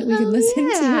computer so that we could listen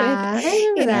to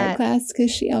it in art class because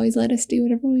she always let us do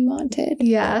whatever we wanted.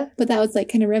 Yeah. But that was like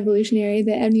kind of revolutionary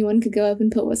that anyone could go up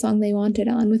and put what song they wanted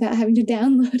on without having to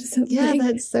download something. Yeah,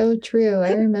 that's so true.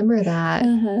 I remember that.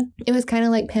 It was kind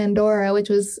of like Pandora, which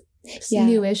was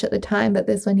newish at the time, but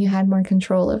this one you had more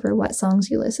control over what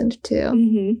songs you listened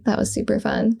to. That was super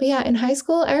fun. But yeah, in high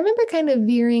school, I remember kind of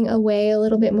veering away a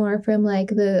little bit more from like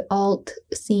the alt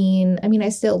scene. I mean, I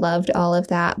still loved all of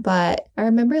that, but I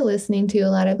remember listening to a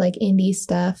lot of like indie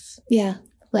stuff. Yeah.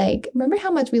 Like, remember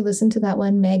how much we listened to that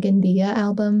one Meg and Dia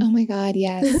album? Oh my God,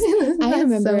 yes. I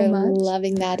remember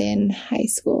loving that in high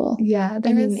school. Yeah.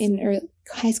 In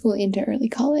high school into early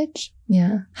college.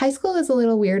 Yeah. High school is a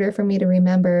little weirder for me to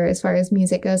remember as far as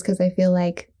music goes because I feel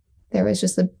like there was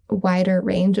just a wider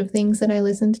range of things that I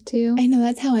listened to. I know,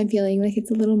 that's how I'm feeling. Like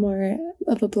it's a little more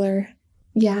of a blur.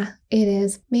 Yeah, it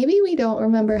is. Maybe we don't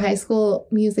remember high school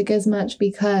music as much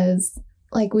because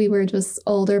like we were just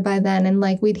older by then and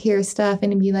like we'd hear stuff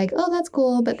and it'd be like, oh, that's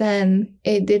cool. But then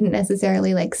it didn't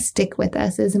necessarily like stick with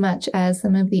us as much as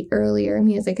some of the earlier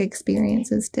music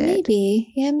experiences did.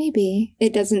 Maybe. Yeah, maybe.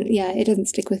 It doesn't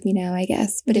stick with me now, I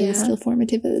guess. But it was still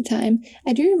formative at the time.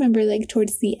 I do remember like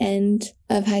towards the end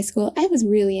of high school, I was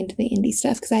really into the indie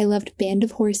stuff because I loved Band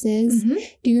of Horses.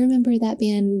 Do you remember that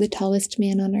band, The Tallest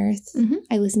Man on Earth?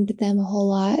 I listened to them a whole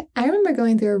lot. I remember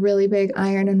going through a really big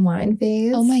Iron and Wine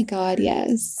phase. Oh my God,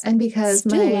 yes. And because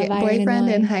my boyfriend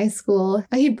in high school,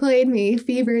 he played me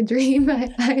Fever Dream by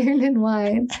Iron and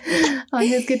Wine on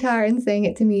his guitar and sang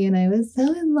it to me and I was so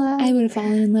in love. I would have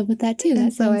fallen in love with that too.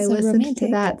 That so I listened romantic.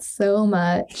 To that so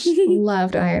much.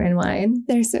 Loved Iron and Wine.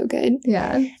 They're so good.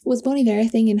 Yeah. Was Bon Iver a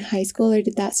thing in high school or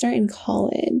did that start in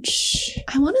college?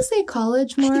 I want to say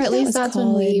college more. At least that's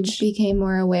college. When we became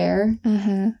more aware.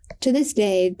 To this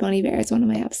day, Bon Iver is one of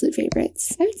my absolute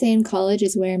favorites. I would say in college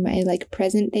is where my like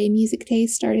present day music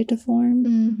taste started to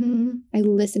form. I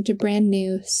listened to Brand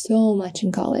New so much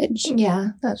in college. Yeah,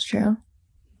 that's true.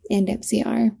 And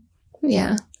MCR.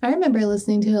 Yeah. I remember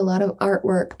listening to a lot of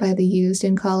artwork by The Used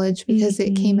in college because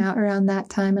it came out around that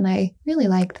time and I really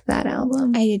liked that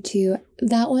album. I did too.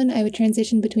 That one, I would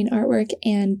transition between Artwork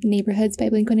and Neighborhoods by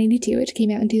Blink-182, which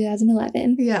came out in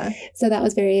 2011. Yeah. So that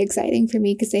was very exciting for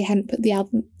me because they hadn't put the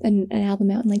album an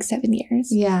album out in like 7 years.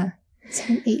 Yeah.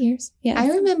 7, 8 years. Yeah. I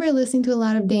remember listening to a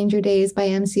lot of Danger Days by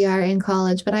MCR in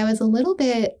college, but I was a little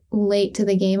bit late to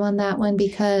the game on that one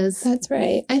because that's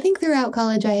right. I think throughout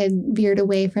college I had veered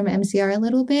away from MCR a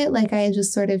little bit. Like I had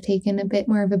just sort of taken a bit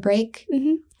more of a break.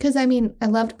 Because I mean, I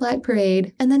loved Black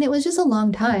Parade and then it was just a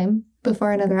long time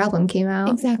before another album came out.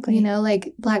 Exactly. You know,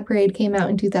 like Black Parade came out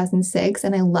in 2006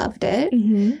 and I loved it.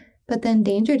 Mm-hmm. But then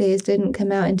Danger Days didn't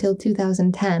come out until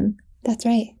 2010. That's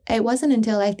right. It wasn't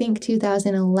until I think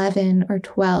 2011 or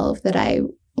 12 that I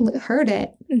heard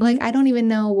it. Mm-hmm. Like, I don't even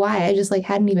know why. I just like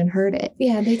hadn't even heard it.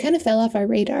 Yeah, they kind of fell off our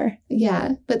radar.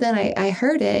 Yeah. But then I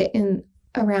heard it in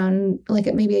around like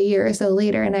maybe a year or so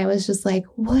later, and I was just like,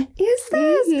 what is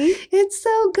this? Mm-hmm. It's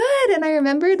so good. And I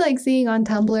remembered like seeing on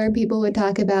Tumblr, people would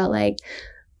talk about like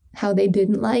how they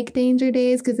didn't like Danger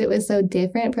Days because it was so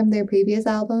different from their previous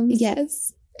albums.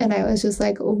 Yes. And I was just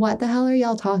like, what the hell are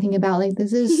y'all talking about? Like,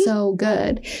 this is so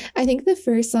good. I think the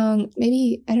first song,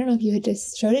 maybe, I don't know if you had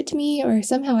just showed it to me or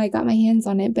somehow I got my hands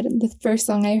on it, but the first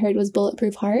song I heard was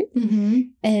Bulletproof Heart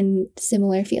and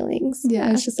Similar Feelings. Yeah.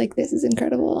 I was just like, this is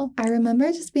incredible. I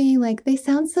remember just being like, they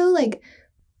sound so like,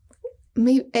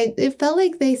 maybe it felt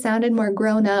like they sounded more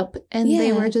grown up and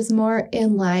they were just more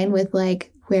in line with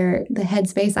like where the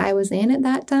headspace I was in at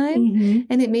that time. Mm-hmm.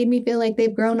 And it made me feel like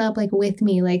they've grown up like with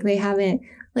me. Like they haven't,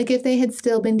 like if they had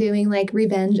still been doing like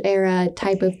revenge era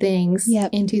type of things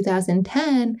in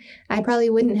 2010, I probably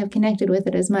wouldn't have connected with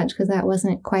it as much because that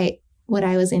wasn't quite what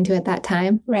I was into at that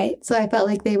time. Right. So I felt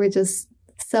like they were just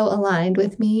so aligned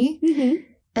with me. Mm-hmm.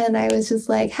 And I was just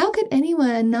like, how could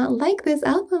anyone not like this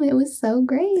album? It was so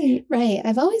great. Right.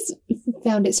 I've always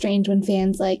found it strange when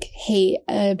fans like hate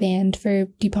a band for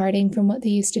departing from what they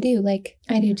used to do. Like,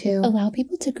 I do too. Allow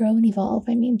people to grow and evolve.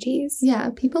 I mean, geez. Yeah,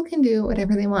 people can do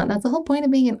whatever they want. That's the whole point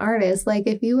of being an artist. Like,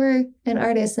 if you were an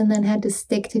artist and then had to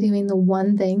stick to doing the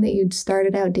one thing that you'd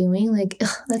started out doing, like,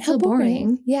 ugh, that's so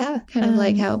boring. Yeah. Kind of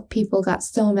like how people got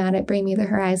so mad at Bring Me the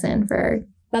Horizon for...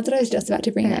 That's what I was just about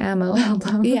to bring their up. Ammo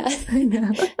album. Yeah. I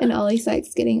know. And Ollie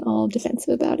Sykes getting all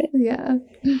defensive about it. Yeah.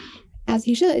 As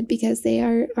he should, because they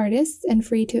are artists and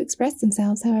free to express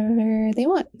themselves however they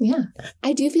want. Yeah.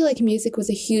 I do feel like music was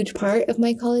a huge part of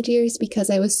my college years because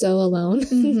I was so alone.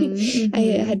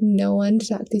 I had no one to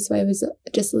talk to, so I was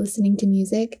just listening to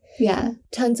music. Yeah.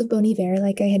 Tons of Bon Iver,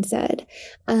 like I had said.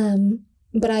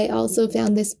 But I also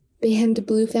found this band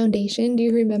Blue Foundation. Do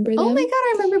you remember them? Oh my god,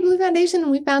 I remember Blue Foundation,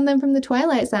 and we found them from the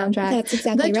Twilight soundtrack. That's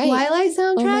exactly the right. Twilight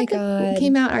soundtrack Oh my God.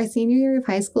 came out our senior year of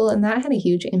high school, and that had a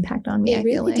huge impact on me. It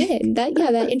really did.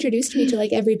 That introduced me to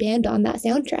like every band on that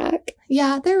soundtrack.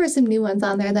 Yeah, there were some new ones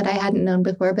on there that I hadn't known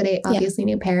before, but I obviously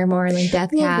knew Paramore and like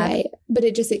Death Cab. Well, right. But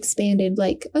it just expanded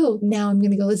like, oh, now I'm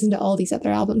going to go listen to all these other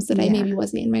albums that I maybe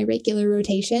wasn't in my regular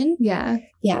rotation. Yeah.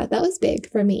 Yeah, that was big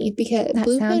for me because that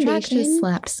Blue soundtrack Foundation just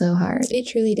slapped so hard. It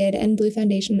truly did. And Blue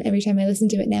Foundation, every time I listen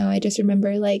to it now, I just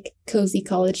remember like cozy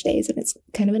college days, and it's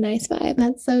kind of a nice vibe.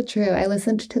 That's so true. I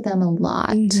listened to them a lot.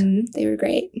 Mm-hmm. They were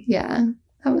great. Yeah,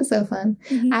 that was so fun.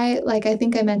 Mm-hmm. I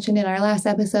think I mentioned in our last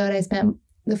episode, I spent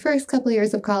the first couple of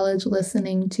years of college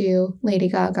listening to Lady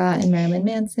Gaga and Marilyn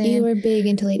Manson. You were big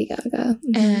into Lady Gaga.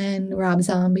 Mm-hmm. And Rob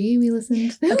Zombie. We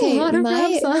listened to a lot of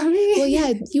Rob Zombie. Well,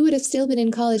 yeah, you would have still been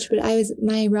in college, but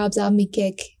my Rob Zombie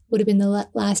kick would have been the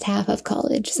last half of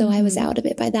college, so I was out of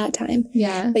it by that time.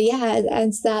 Yeah. But yeah,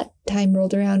 as that time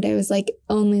rolled around, I was like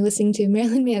only listening to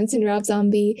Marilyn Manson, Rob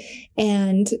Zombie,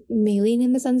 and Maylene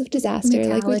and the Sons of Disaster, Metallica.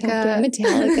 like we talked about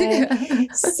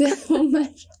Metallica, so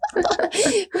much,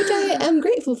 which I am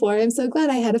grateful for. I'm so glad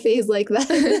I had a phase like that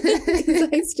because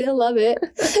I still love it.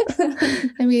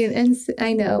 I mean, and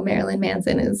I know Marilyn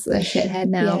Manson is a shithead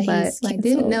now, but I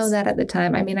didn't know that at the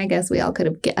time. I mean, I guess we all could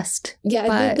have guessed.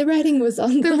 Yeah, the writing was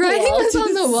on the wall. The writing was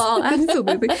on the wall,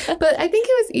 absolutely. But I think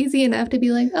it was easy enough to be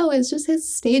like, oh, it's just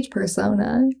his stage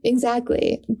persona.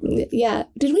 Exactly. Yeah.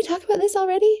 Did we talk about this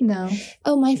already? No.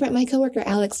 Oh, my coworker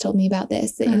Alex told me about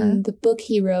this in the book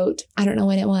he wrote. I don't know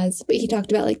when it was, but he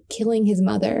talked about like killing his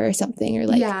mother or something, or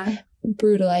like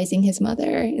brutalizing his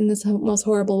mother in this most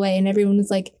horrible way. And everyone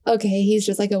was like, okay, he's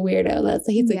just like a weirdo.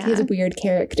 He's a weird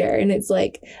character. And it's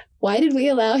like, why did we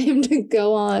allow him to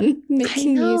go on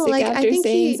making music after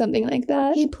saying something like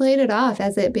that? He played it off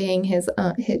as it being his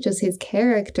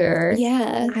character.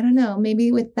 Yeah. I don't know.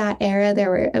 Maybe with that era, there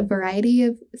were a variety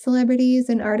of celebrities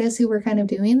and artists who were kind of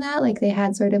doing that. Like they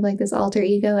had sort of like this alter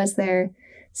ego as their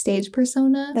stage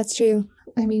persona. That's true.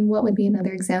 I mean, what would be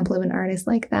another example of an artist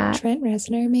like that? Trent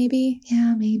Reznor, maybe?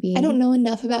 Yeah, maybe. I don't know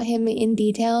enough about him in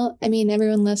detail. I mean,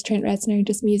 everyone loves Trent Reznor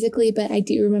just musically, but I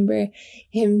do remember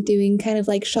him doing kind of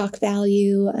like shock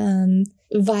value,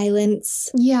 violence.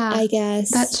 Yeah, I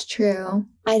guess that's true.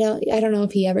 I don't know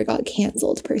if he ever got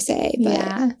canceled per se,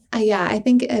 but yeah, I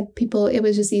think it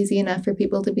was just easy enough for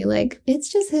people to be like,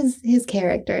 it's just his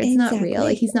character. It's not real.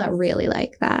 Like, he's not really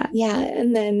like that. Yeah,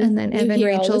 and then Evan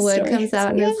Rachel Wood comes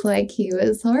out and is like, he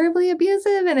was horribly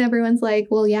abusive, and everyone's like,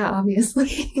 well, yeah,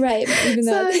 obviously, right? Even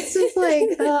though so it's just like,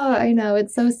 oh, I know,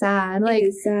 it's so sad. Like,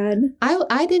 it's sad.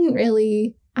 I didn't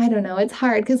really. I don't know. It's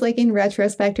hard because, like, in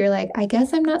retrospect, you're like, I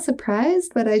guess I'm not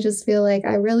surprised, but I just feel like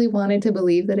I really wanted to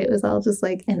believe that it was all just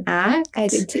like an act. I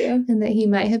did too. And that he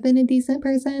might have been a decent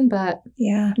person, but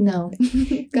no.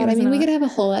 God, I mean, we could have a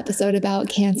whole episode about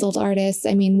canceled artists.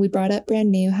 I mean, we brought up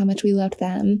Brand New, how much we loved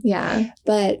them. Yeah.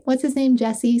 But what's his name?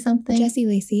 Jesse something? Jesse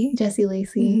Lacey. Jesse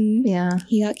Lacey. Mm-hmm. Yeah.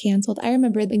 He got canceled. I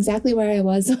remember exactly where I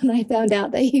was when I found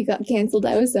out that he got canceled.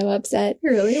 I was so upset.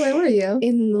 Really? Where were you?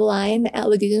 In the line at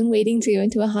Lagoon waiting to go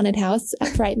into a haunted house at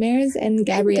Frightmares, and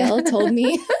Gabrielle told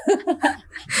me.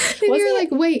 You're like,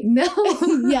 wait, no.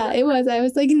 Yeah, it was. I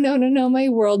was like, no, my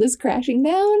world is crashing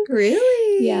down.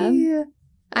 Really? Yeah.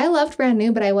 I loved Brand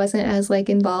New, but I wasn't as, like,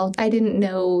 involved. I didn't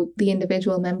know the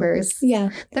individual members.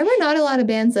 Yeah. There were not a lot of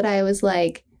bands that I was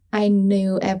like, I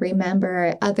knew every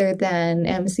member other than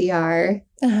MCR.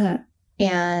 Uh-huh.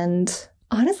 And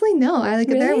honestly, no.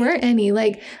 There weren't any.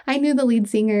 Like, I knew the lead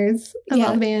singers of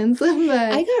all the bands, but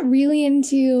I got really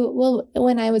into,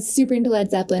 when I was super into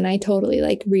Led Zeppelin, I totally,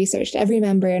 like, researched every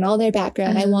member and all their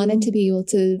background. I wanted to be able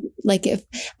to, like,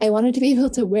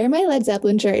 wear my Led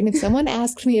Zeppelin shirt, and if someone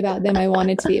asked me about them, I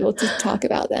wanted to be able to talk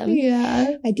about them.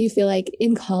 Yeah. I do feel like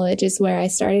in college is where I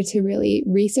started to really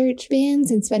research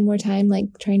bands and spend more time, like,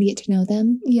 trying to get to know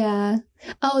them. Yeah.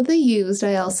 Oh, The Used.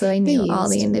 I knew all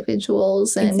the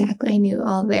individuals, and I knew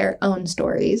all their own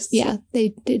stories. Yeah,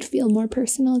 they did feel more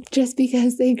personal just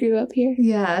because they grew up here.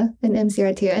 Yeah, and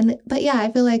MCR too. But yeah,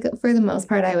 I feel like for the most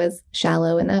part I was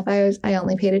shallow enough. I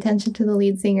only paid attention to the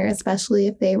lead singer, especially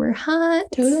if they were hot.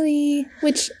 Totally.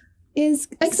 Which is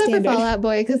except for Fall Out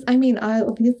Boy, because I mean,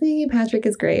 obviously Patrick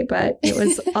is great, but it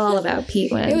was all about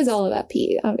Pete Wentz. It was all about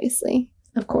Pete, obviously.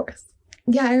 Of course.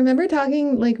 Yeah, I remember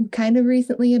talking, like, kind of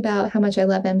recently about how much I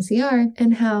love MCR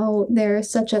and how they're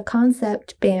such a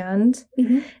concept band.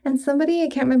 Mm-hmm. And somebody, I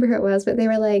can't remember who it was, but they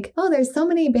were like, oh, there's so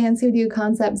many bands who do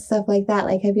concept stuff like that.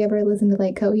 Like, have you ever listened to,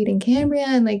 like, Coheed and Cambria?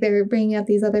 And, like, they were bringing up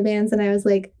these other bands. And I was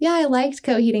like, yeah, I liked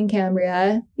Coheed and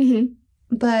Cambria. Mm-hmm.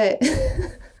 But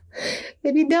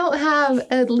if you don't have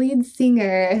a lead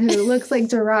singer who looks like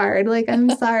Gerard, like, I'm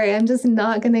sorry, I'm just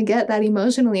not going to get that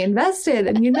emotionally invested.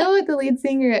 And you know what, the lead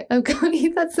singer of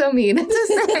Coheed, that's so mean.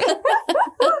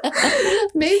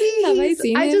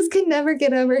 Maybe I just could never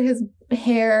get over his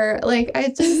hair. Like,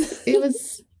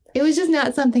 it was just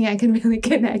not something I could really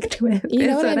connect with. You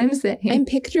know what I'm saying? I'm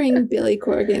picturing Billy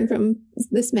Corgan from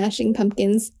the Smashing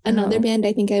Pumpkins, another band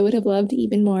I think I would have loved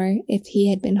even more if he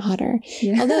had been hotter.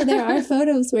 Yeah. Although there are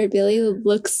photos where Billy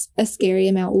looks a scary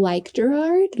amount like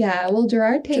Gerard. Yeah, well,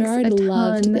 Gerard takes a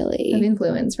ton of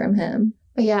influence from him.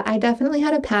 But yeah, I definitely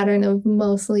had a pattern of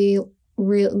mostly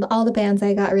all the bands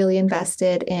I got really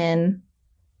invested in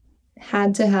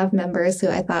had to have members who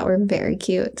I thought were very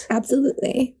cute.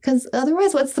 Absolutely. Because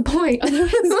otherwise, what's the point? No,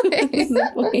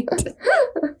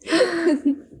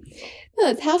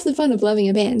 it's half the fun of loving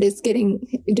a band is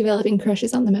developing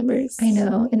crushes on the members. I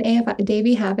know. And AFI,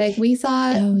 Davey Havoc. We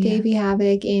saw Davey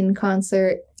Havoc in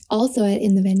concert. Also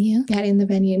In the Venue. Yeah, In the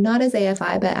Venue. Not as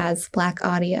AFI, but as Black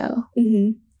Audio.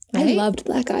 Mm-hmm. Right? I loved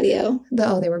Black Audio.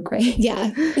 They were great.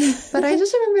 Yeah. But I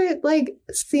just remember, like,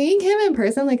 seeing him in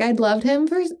person. Like, I'd loved him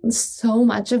for so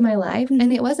much of my life. Mm-hmm.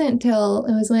 And it was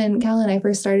when Cal and I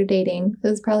first started dating. It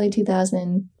was probably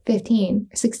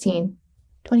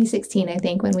 2016, I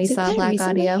think, when we saw Black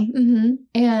Audio. Mm-hmm.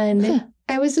 And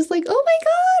I was just like, oh my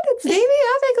God, it's Davey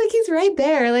Havoc. Like, he's right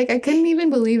there. Like, I couldn't even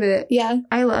believe it. Yeah.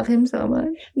 I love him so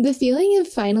much. The feeling of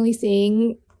finally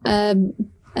seeing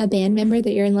a band member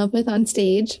that you're in love with on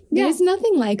stage. There's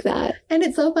nothing like that. And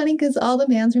it's so funny because all the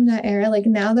bands from that era, like,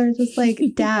 now they're just like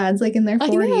dads, like in their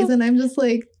 40s. And I'm just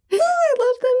like, oh, I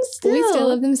love them still. We still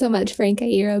love them so much. Frank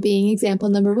Iero being example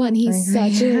number one. He's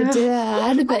such a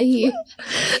dad, but he's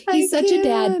such a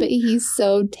dad, but he's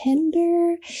so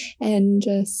tender and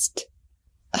just...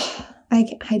 I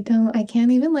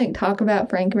can't even, like, talk about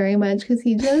Frank very much because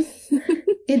he just,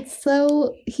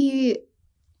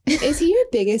 Is he your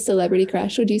biggest celebrity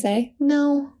crush, would you say?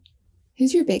 No.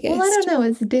 Who's your biggest? Well, I don't know.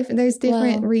 It's different. There's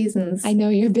different reasons. I know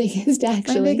your biggest,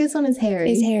 actually. My biggest one is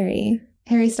Harry.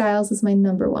 Harry Styles is my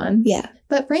number one. Yeah.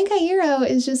 But Frank Iero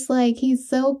is just, like, he's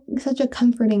such a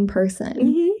comforting person.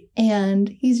 Mm-hmm. And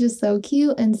he's just so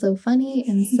cute and so funny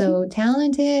and so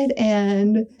talented.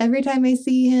 And every time I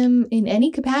see him in any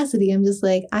capacity, I'm just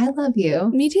like, I love you.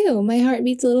 Me too. My heart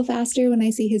beats a little faster when I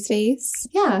see his face.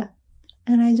 Yeah.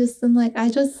 And I just am like,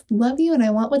 I just love you and I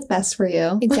want what's best for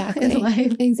you. Exactly. In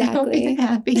life. Exactly. I hope you're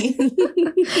happy.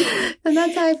 And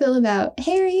that's how I feel about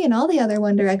Harry and all the other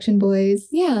One Direction boys.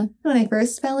 Yeah. When I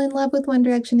first fell in love with One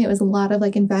Direction, it was a lot of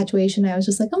like infatuation. I was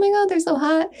just like, oh my God, they're so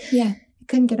hot. Yeah.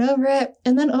 Couldn't get over it.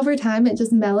 And then over time, it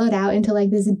just mellowed out into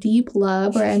like this deep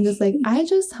love where I'm just like, I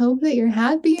just hope that you're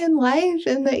happy in life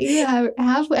and that you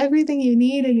have everything you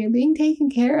need and you're being taken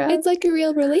care of. It's like a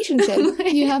real relationship.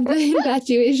 You have the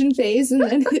infatuation phase and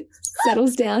then it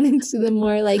settles down into the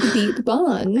more like deep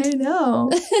bond. I know.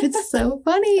 It's so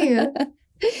funny.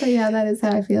 But yeah, that is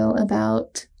how I feel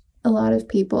about a lot of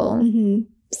people. Mm-hmm.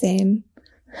 Same.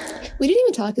 We didn't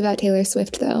even talk about Taylor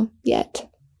Swift though, yet.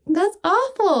 That's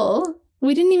awful.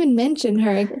 We didn't even mention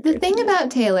her. The thing about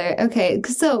Taylor, okay,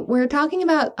 so we're talking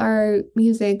about our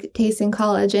music taste in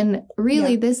college, and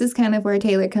really this is kind of where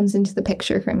Taylor comes into the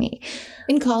picture for me.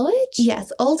 In college?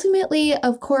 Yes. Ultimately,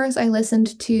 of course, I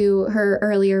listened to her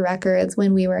earlier records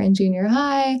when we were in junior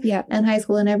high and high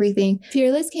school and everything.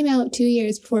 Fearless came out 2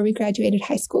 years before we graduated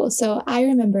high school, so I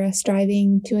remember us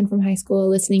driving to and from high school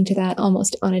listening to that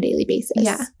almost on a daily basis.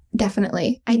 Yeah.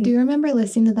 Definitely. I do remember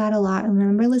listening to that a lot. I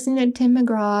remember listening to Tim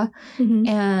McGraw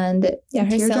and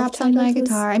Teardrops on My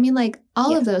Guitar. I mean, like,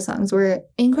 all of those songs were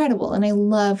incredible, and I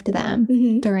loved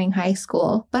them during high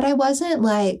school. But I wasn't,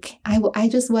 like, I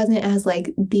just wasn't as,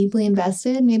 like, deeply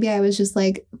invested. Maybe I was just,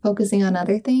 like, focusing on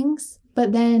other things.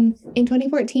 But then in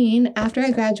 2014, after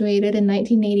I graduated and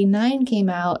 1989 came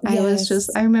out,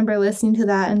 I remember listening to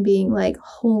that and being like,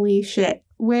 holy shit,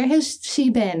 where has she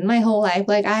been my whole life?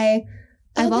 Like,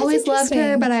 I've always loved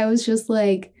her, but I was just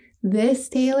like, this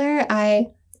Taylor, I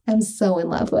am so in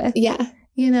love with. Yeah.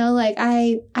 You know, like,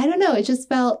 I don't know. It just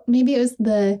felt, maybe it was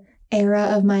the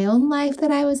era of my own life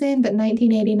that I was in, but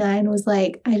 1989 was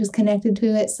like, I just connected to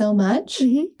it so much.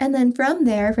 And then from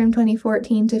there, from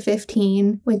 2014 to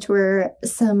 15, which were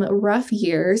some rough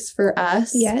years for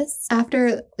us. Yes.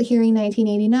 After hearing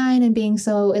 1989 and being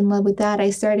so in love with that, I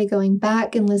started going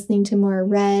back and listening to more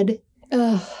Red.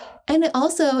 Ugh. And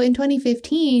also in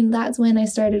 2015, that's when I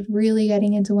started really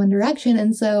getting into One Direction.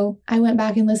 And so I went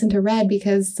back and listened to Red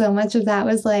because so much of that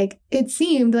was like, it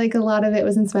seemed like a lot of it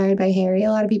was inspired by Harry.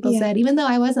 A lot of people said, even though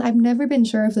I've never been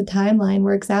sure if the timeline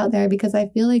works out there because I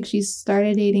feel like she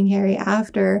started dating Harry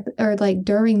after, or like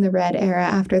during the Red era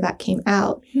after that came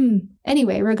out.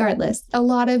 Anyway, regardless, a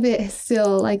lot of it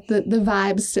still, like, the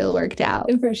vibes still worked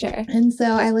out. For sure. And so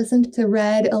I listened to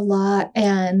Red a lot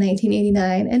and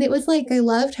 1989. And it was like, I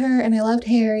loved her and I loved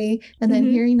Harry. And then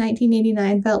hearing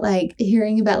 1989 felt like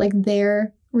hearing about, like,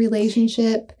 their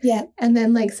relationship. Yeah. And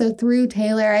then, like, so through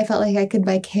Taylor, I felt like I could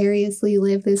vicariously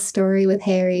live this story with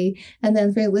Harry. And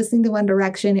then for listening to One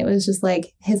Direction, it was just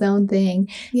like his own thing.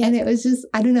 Yeah. And it was just,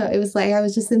 I don't know, it was like I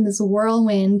was just in this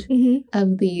whirlwind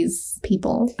of these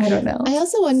people. I don't know. I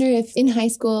also wonder if in high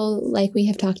school, like we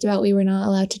have talked about, we were not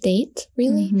allowed to date,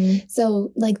 really.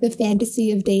 So, like, the fantasy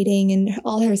of dating, and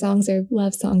all her songs are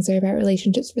love songs, are about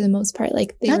relationships for the most part.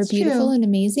 Like, they were beautiful and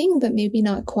amazing, but maybe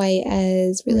not quite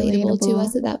as relatable to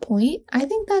us at that point. I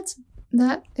think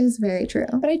that is very true.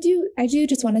 But I do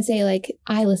just want to say, like,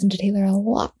 I listen to Taylor a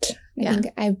lot. I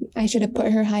think I should have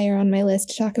put her higher on my list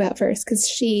to talk about first, because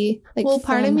she, like, well,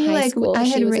 part of me, like, I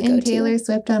had written Taylor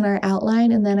Swift on our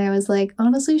outline, and then I was like,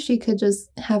 honestly, she could just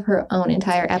have her own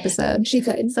entire episode. She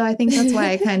could. So I think that's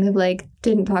why I kind of, like,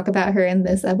 didn't talk about her in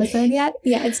this episode yet.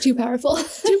 Yeah, it's too powerful.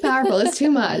 It's too powerful. It's too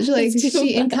much. Like,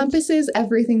 she encompasses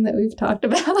everything that we've talked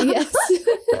about. Yes.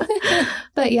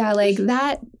 But yeah, like,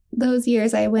 those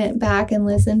years I went back and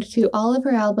listened to all of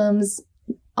her albums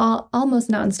almost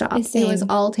nonstop. Same. It was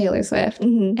all Taylor Swift.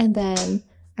 And then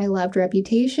I loved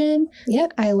Reputation.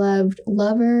 Yep. I loved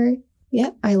Lover.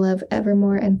 Yep. I love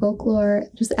Evermore and Folklore.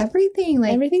 Just everything.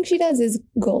 Like, everything she does is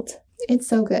gold. It's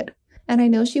so good. And I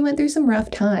know she went through some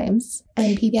rough times,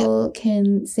 and people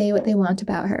can say what they want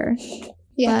about her.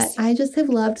 Yes. But I just have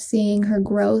loved seeing her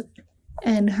growth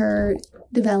and her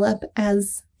develop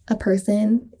as a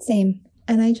person. Same.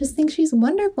 And I just think she's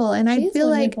wonderful. And I feel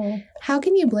like, how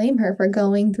can you blame her for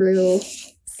going through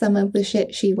some of the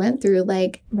shit she went through?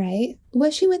 Like, right.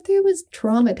 What she went through was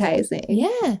traumatizing.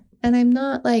 Yeah. And I'm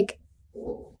not like...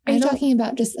 Are you talking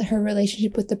about just her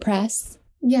relationship with the press?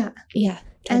 Yeah. Yeah.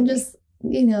 Totally. And just,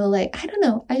 you know, like, I don't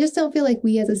know. I just don't feel like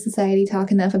we as a society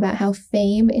talk enough about how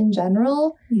fame in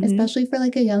general, especially for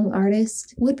like a young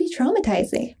artist, would be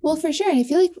traumatizing. Well, for sure. And I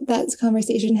feel like that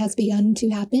conversation has begun to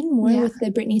happen more with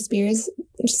the Britney Spears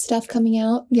stuff coming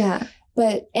out. Yeah.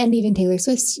 And even Taylor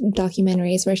Swift's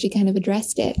documentaries where she kind of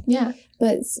addressed it. Yeah.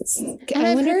 But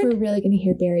I wonder if we're really going to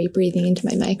hear Barry breathing into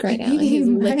my mic right now. And he's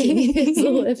licking his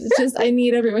lips. It's just, I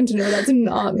need everyone to know that's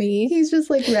not me. He's just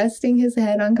like resting his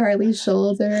head on Carly's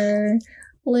shoulder,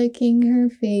 licking her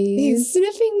face. He's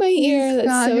sniffing my ear.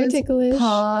 That's so ticklish.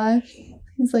 Paw.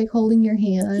 He's like holding your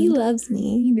hand. He loves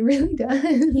me. He really does.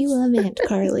 You love Aunt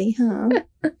Carly, huh?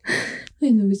 I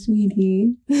know,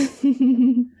 sweetie.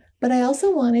 But I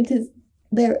also wanted to...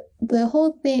 The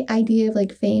whole idea of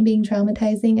like fame being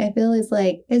traumatizing, I feel is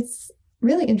like, it's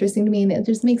really interesting to me and it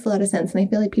just makes a lot of sense. And I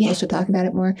feel like people should talk about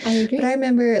it more. I agree. But I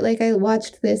remember like I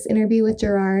watched this interview with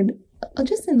Gerard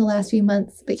just in the last few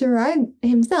months, but Gerard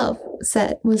himself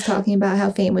was talking about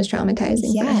how fame was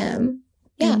traumatizing for him.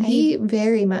 Yeah. And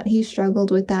he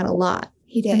struggled with that a lot.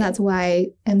 He did. And that's why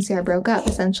MCR broke up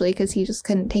essentially, because he just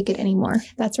couldn't take it anymore.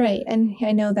 That's right. And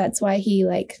I know that's why he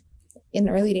like in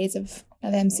the early days of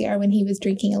MCR when he was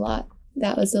drinking a lot.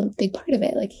 That was a big part of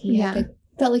it. Like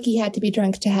felt like he had to be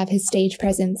drunk to have his stage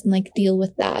presence and like deal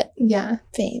with that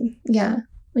fame. Yeah,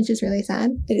 which is really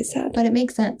sad. It is sad. But it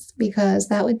makes sense because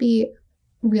that would be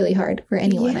really hard for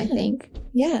anyone, I think.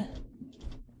 Yeah.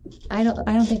 I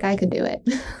don't think I could do it.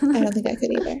 I don't think I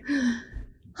could either.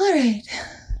 All right.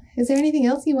 Is there anything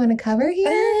else you want to cover here?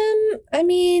 I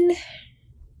mean,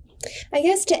 I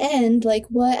guess to end, like,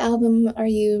 what album are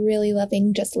you really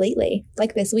loving just lately?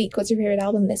 Like this week. What's your favorite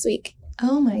album this week?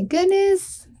 Oh my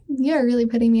goodness. You're really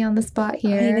putting me on the spot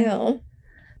here. I know.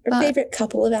 Our favorite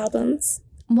couple of albums.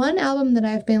 One album that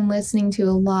I've been listening to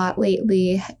a lot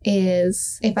lately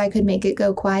is If I Could Make It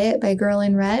Go Quiet by Girl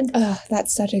in Red. Oh,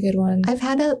 that's such a good one. I've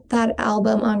had that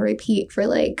album on repeat for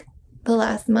like the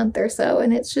last month or so,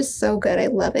 and it's just so good. I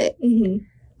love it.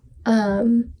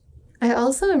 Mm-hmm. I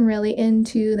also am really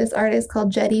into this artist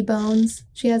called Jetty Bones.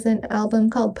 She has an album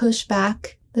called Push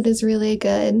Back that is really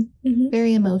good. Mm-hmm.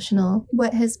 Very emotional.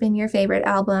 What has been your favorite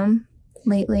album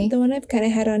lately? The one I've kind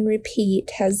of had on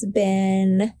repeat has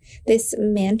been this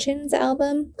Mansions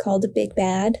album called Big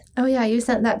Bad. Oh yeah, you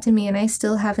sent that to me and I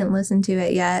still haven't listened to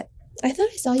it yet. I thought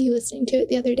I saw you listening to it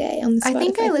the other day on the Spotify. I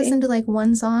think I listened to like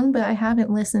one song, but I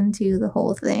haven't listened to the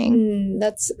whole thing.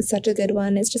 That's such a good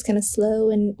one. It's just kind of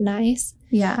slow and nice.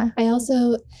 Yeah. I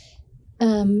also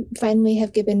finally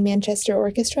have given Manchester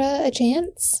Orchestra a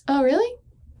chance. Oh, really?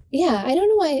 Yeah, I don't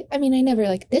know why. I mean, I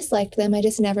never disliked them. I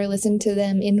just never listened to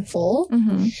them in full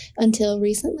until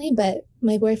recently. But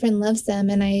my boyfriend loves them,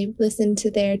 and I listened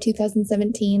to their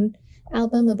 2017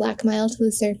 album, A Black Mile to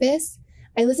the Surface.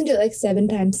 I listened to it like 7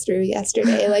 times through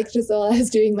yesterday, just while I was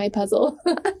doing my puzzle.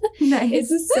 Nice.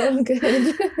 It's so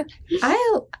good.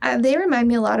 They remind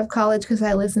me a lot of college because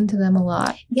I listened to them a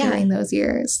lot during those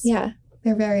years. Yeah.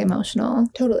 They're very emotional.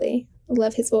 Totally.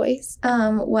 Love his voice.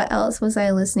 What else was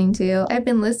I listening to? I've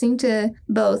been listening to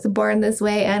both Born This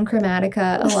Way and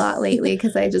Chromatica a lot lately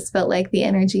because I just felt like the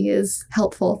energy is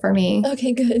helpful for me.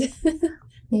 Okay, good.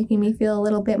 Making me feel a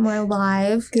little bit more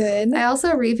alive. Good. I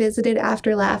also revisited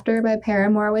After Laughter by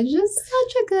Paramore, which is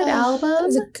such a good album.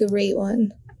 It's a great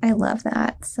one. I love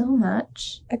that so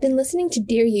much. I've been listening to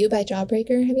Dear You by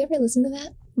Jawbreaker. Have you ever listened to that?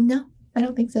 No, I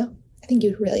don't think so. I think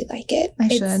you'd really like it. I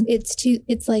should.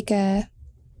 It's like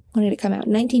when did it come out?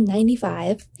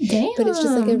 1995. Damn. But it's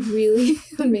just like a really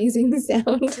amazing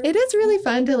sound. It is really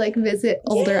fun to visit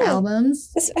older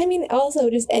albums. I mean, also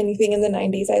just anything in the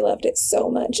 90s. I loved it so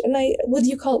much. And would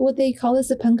they call this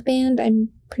a punk band? I'm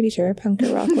pretty sure punk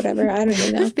or rock, whatever. I don't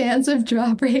even know. Fans of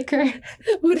Jawbreaker.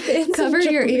 Cover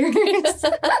your ears.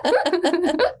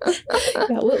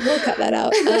 Yeah, we'll cut that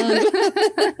out.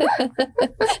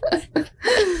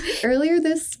 Earlier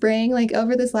this spring,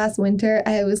 over this last winter,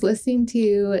 I was listening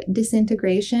to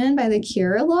Disintegration by The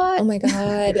Cure a lot. Oh my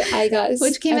God.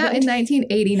 Which came out in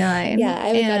 1989. Yeah,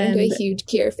 I got into a huge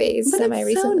Cure phase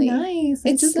semi-recently. It's so nice.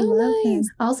 It's just so nice.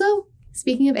 Also,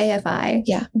 speaking of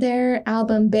AFI, their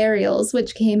album Burials,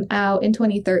 which came out in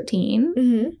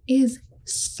 2013, is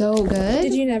so good.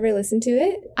 Did you never listen to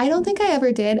it? I don't think I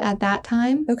ever did at that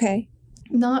time. Okay.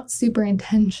 Not super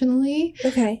intentionally.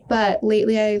 Okay. But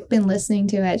lately I've been listening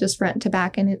to it just front to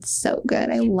back and it's so good.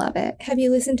 I love it. Have you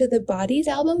listened to the Bodies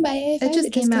album by AFI? It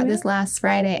just came out this last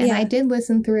Friday and I did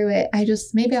listen through it.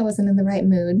 Maybe I wasn't in the right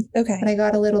mood. Okay. But I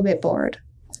got a little bit bored.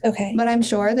 Okay. But I'm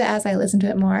sure that as I listen to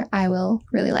it more, I will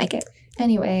really like it.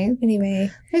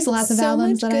 Anyway, there's lots of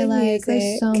albums that I like. Music.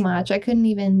 There's so much. I couldn't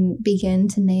even begin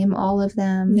to name all of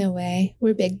them. No way.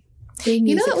 We're big music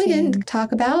You know what we fans. didn't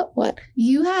talk about? What?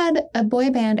 You had a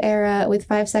boy band era with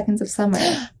 5 Seconds of Summer.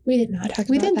 We did not talk about that.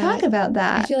 We didn't talk about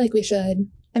that. I feel like we should.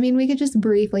 I mean, we could just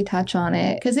briefly touch on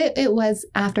it because it was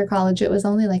after college. It was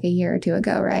only a year or two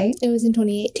ago, right? It was in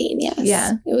 2018, yes.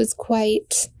 Yeah. It was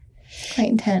quite Quite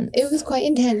intense. It was quite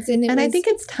intense. And I think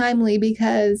it's timely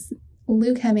because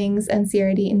Luke Hemmings and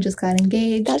Sierra Deaton just got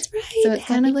engaged. That's right. So it's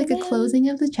kind of like a closing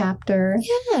of the chapter.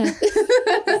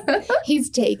 Yeah. He's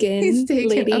taken. He's taken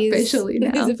ladies. Officially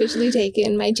now. He's officially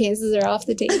taken. My chances are off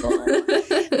the table.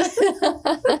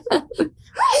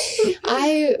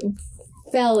 I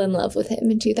fell in love with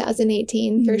him in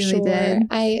 2018 for sure. Did.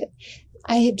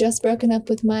 I had just broken up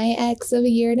with my ex of a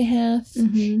year and a half.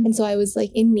 Mm-hmm. And so I was like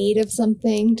in need of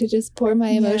something to just pour my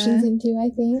emotions into,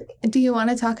 I think. Do you want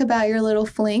to talk about your little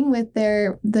fling with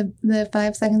the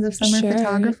 5 Seconds of Summer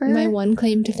photographer? My one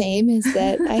claim to fame is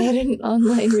that I had an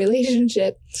online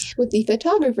relationship with the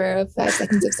photographer of 5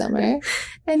 Seconds of Summer.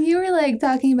 And you were like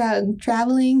talking about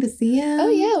traveling to see him? Oh,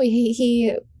 yeah.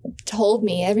 He told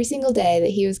me every single day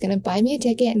that he was going to buy me a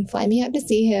ticket and fly me out to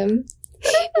see him.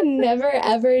 Never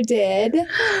ever did.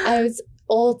 I was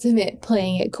ultimate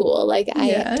playing it cool. Like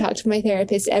I talked to my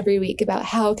therapist every week about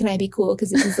how can I be cool,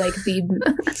 because it was like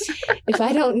if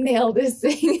I don't nail this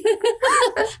thing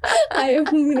I'm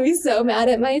gonna be so mad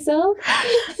at myself.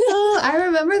 Oh, I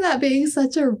remember that being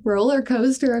such a roller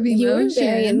coaster of emotions. You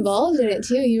were very involved in it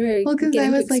too. You were because I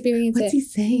was like, what's he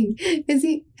saying?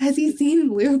 Has he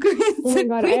seen Luke? Oh my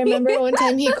god, I remember one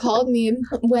time he called me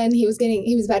when he was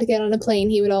about to get on a plane.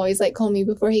 He would always like call me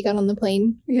before he got on the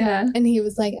plane. Yeah. And he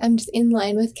was like, I'm just in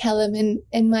line with Kellum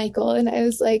and Michael. And I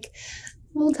was like,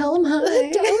 well, tell him hi.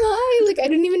 Tell him hi. Like, I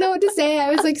didn't even know what to say. I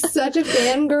was like such a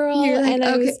fangirl. You're like, and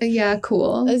okay, I was, yeah,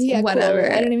 cool. Whatever.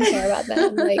 Cool. I don't even care about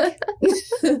them. Like,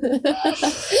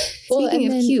 speaking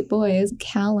of cute boys,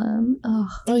 Callum.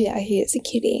 Oh yeah, he is a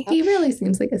cutie. He really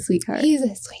seems like a sweetheart. He's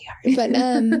a sweetheart. But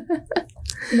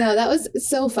no, that was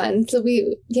so fun. So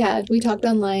we talked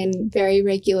online very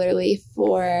regularly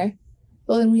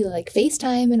and we like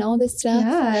FaceTime and all this stuff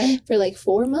for like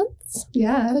 4 months.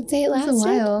 Yeah. I would say it lasted. That's a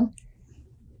while.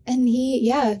 And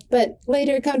but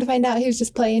later come to find out he was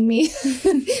just playing me.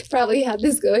 Probably had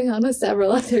this going on with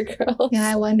several other girls. Yeah,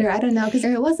 I wonder. I don't know, because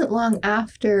it wasn't long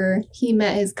after he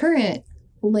met his current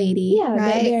lady,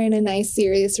 right? They're in a nice,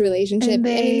 serious relationship. And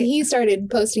he started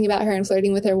posting about her and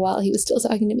flirting with her while he was still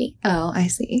talking to me. Oh, I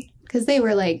see. Because they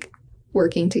were like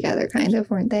working together, kind of,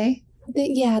 weren't they?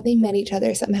 They met each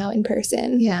other somehow in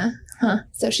person. Yeah. Huh.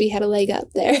 So she had a leg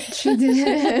up there. She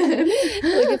did.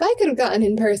 Like, if I could have gotten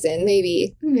in person,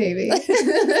 maybe.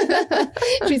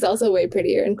 She's also way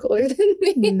prettier and cooler than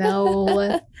me.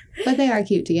 No. But they are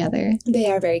cute together.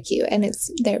 They are very cute, and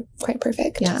they're quite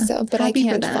perfect. Yeah. So, but I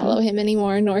can't follow him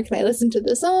anymore, nor can I listen to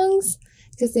the songs,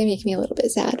 because they make me a little bit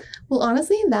sad. Well,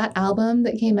 honestly, that album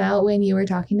that came out when you were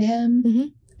talking to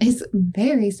him is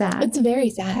very sad. It's very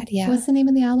sad, yeah. What's the name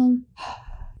of the album?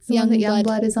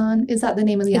 Youngblood is on. Is that the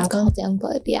name of the album? It's called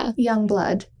Youngblood, yeah.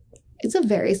 Youngblood. It's a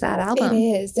very sad album. It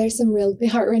is. There's some real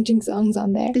heart-wrenching songs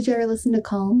on there. Did you ever listen to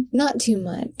Calm? Not too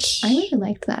much. I really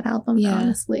liked that album,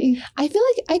 honestly. I feel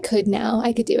like I could now.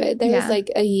 I could do it. There was like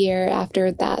a year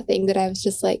after that thing that I was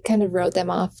just like kind of wrote them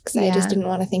off because I just didn't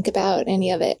want to think about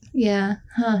any of it. Yeah.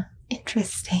 Huh.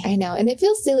 Interesting. I know. And it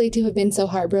feels silly to have been so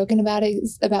heartbroken about it,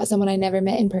 about someone I never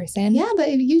met in person. Yeah, but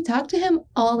if you talk to him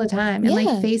all the time and like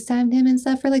FaceTimed him and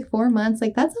stuff for like 4 months,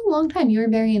 like that's a long time. You were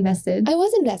very invested. I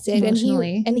was invested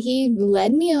emotionally. And he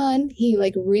led me on. He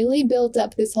like really built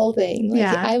up this whole thing. Like,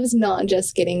 I was not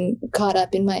just getting caught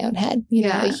up in my own head. You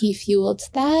know, he fueled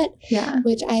that. Yeah.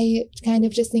 Which I kind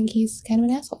of just think he's kind of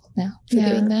an asshole now for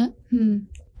doing that. And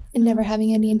never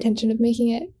having any intention of making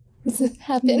it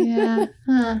happen. Yeah.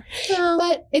 Well,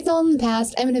 but it's all in the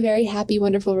past. I'm in a very happy,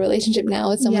 wonderful relationship now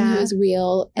with someone who is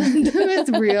real. And who is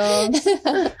real.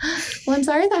 Well, I'm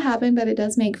sorry that happened, but it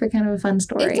does make for kind of a fun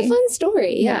story. It's a fun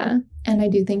story. Yeah. And I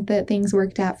do think that things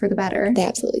worked out for the better. They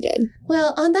absolutely did.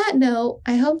 Well, on that note,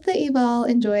 I hope that you've all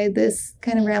enjoyed this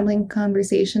kind of rambling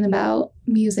conversation about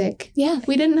music. Yeah.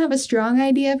 We didn't have a strong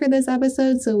idea for this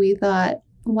episode, so we thought,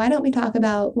 why don't we talk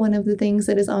about one of the things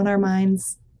that is on our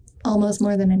minds almost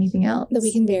more than anything else that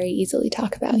we can very easily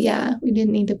talk about. Yeah, we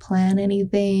didn't need to plan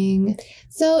anything.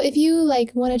 So if you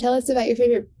like want to tell us about your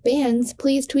favorite bands,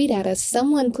 please tweet at us.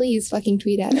 Someone please fucking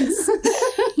tweet at us.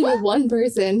 One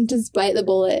person, just bite the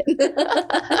bullet.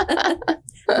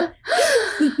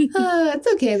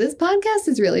 It's okay. This podcast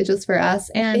is really just for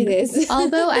us. And it is.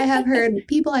 Although I have heard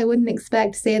people I wouldn't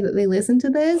expect say that they listen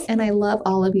to this, and I love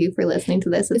all of you for listening to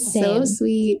this. It's so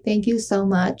sweet. Thank you so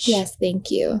much. Yes, thank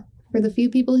you. For the few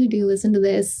people who do listen to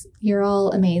this, you're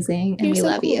all amazing, and we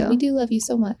love you. We do love you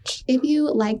so much. If you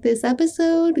like this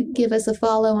episode, give us a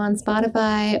follow on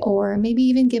Spotify, or maybe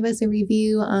even give us a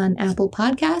review on Apple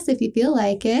Podcasts if you feel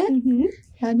like it.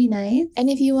 That would be nice. And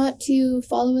if you want to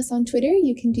follow us on Twitter,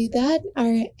 you can do that.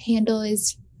 Our handle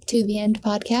is To the End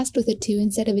Podcast with a 2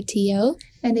 instead of a TO.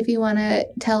 And if you want to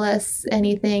tell us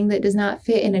anything that does not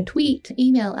fit in a tweet,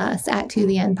 email us at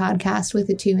totheendpodcast with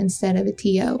a 2 instead of a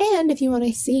TO. And if you want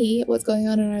to see what's going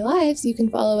on in our lives, you can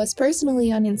follow us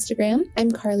personally on Instagram.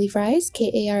 I'm Carly Fries,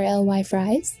 Karly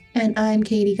Fries. And I'm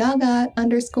Katie Gaga,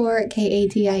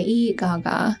 _KATIE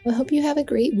Gaga. I hope you have a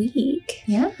great week.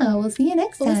 Yeah, we'll see you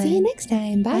next time. We'll see you next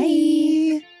time. Bye.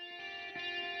 Bye.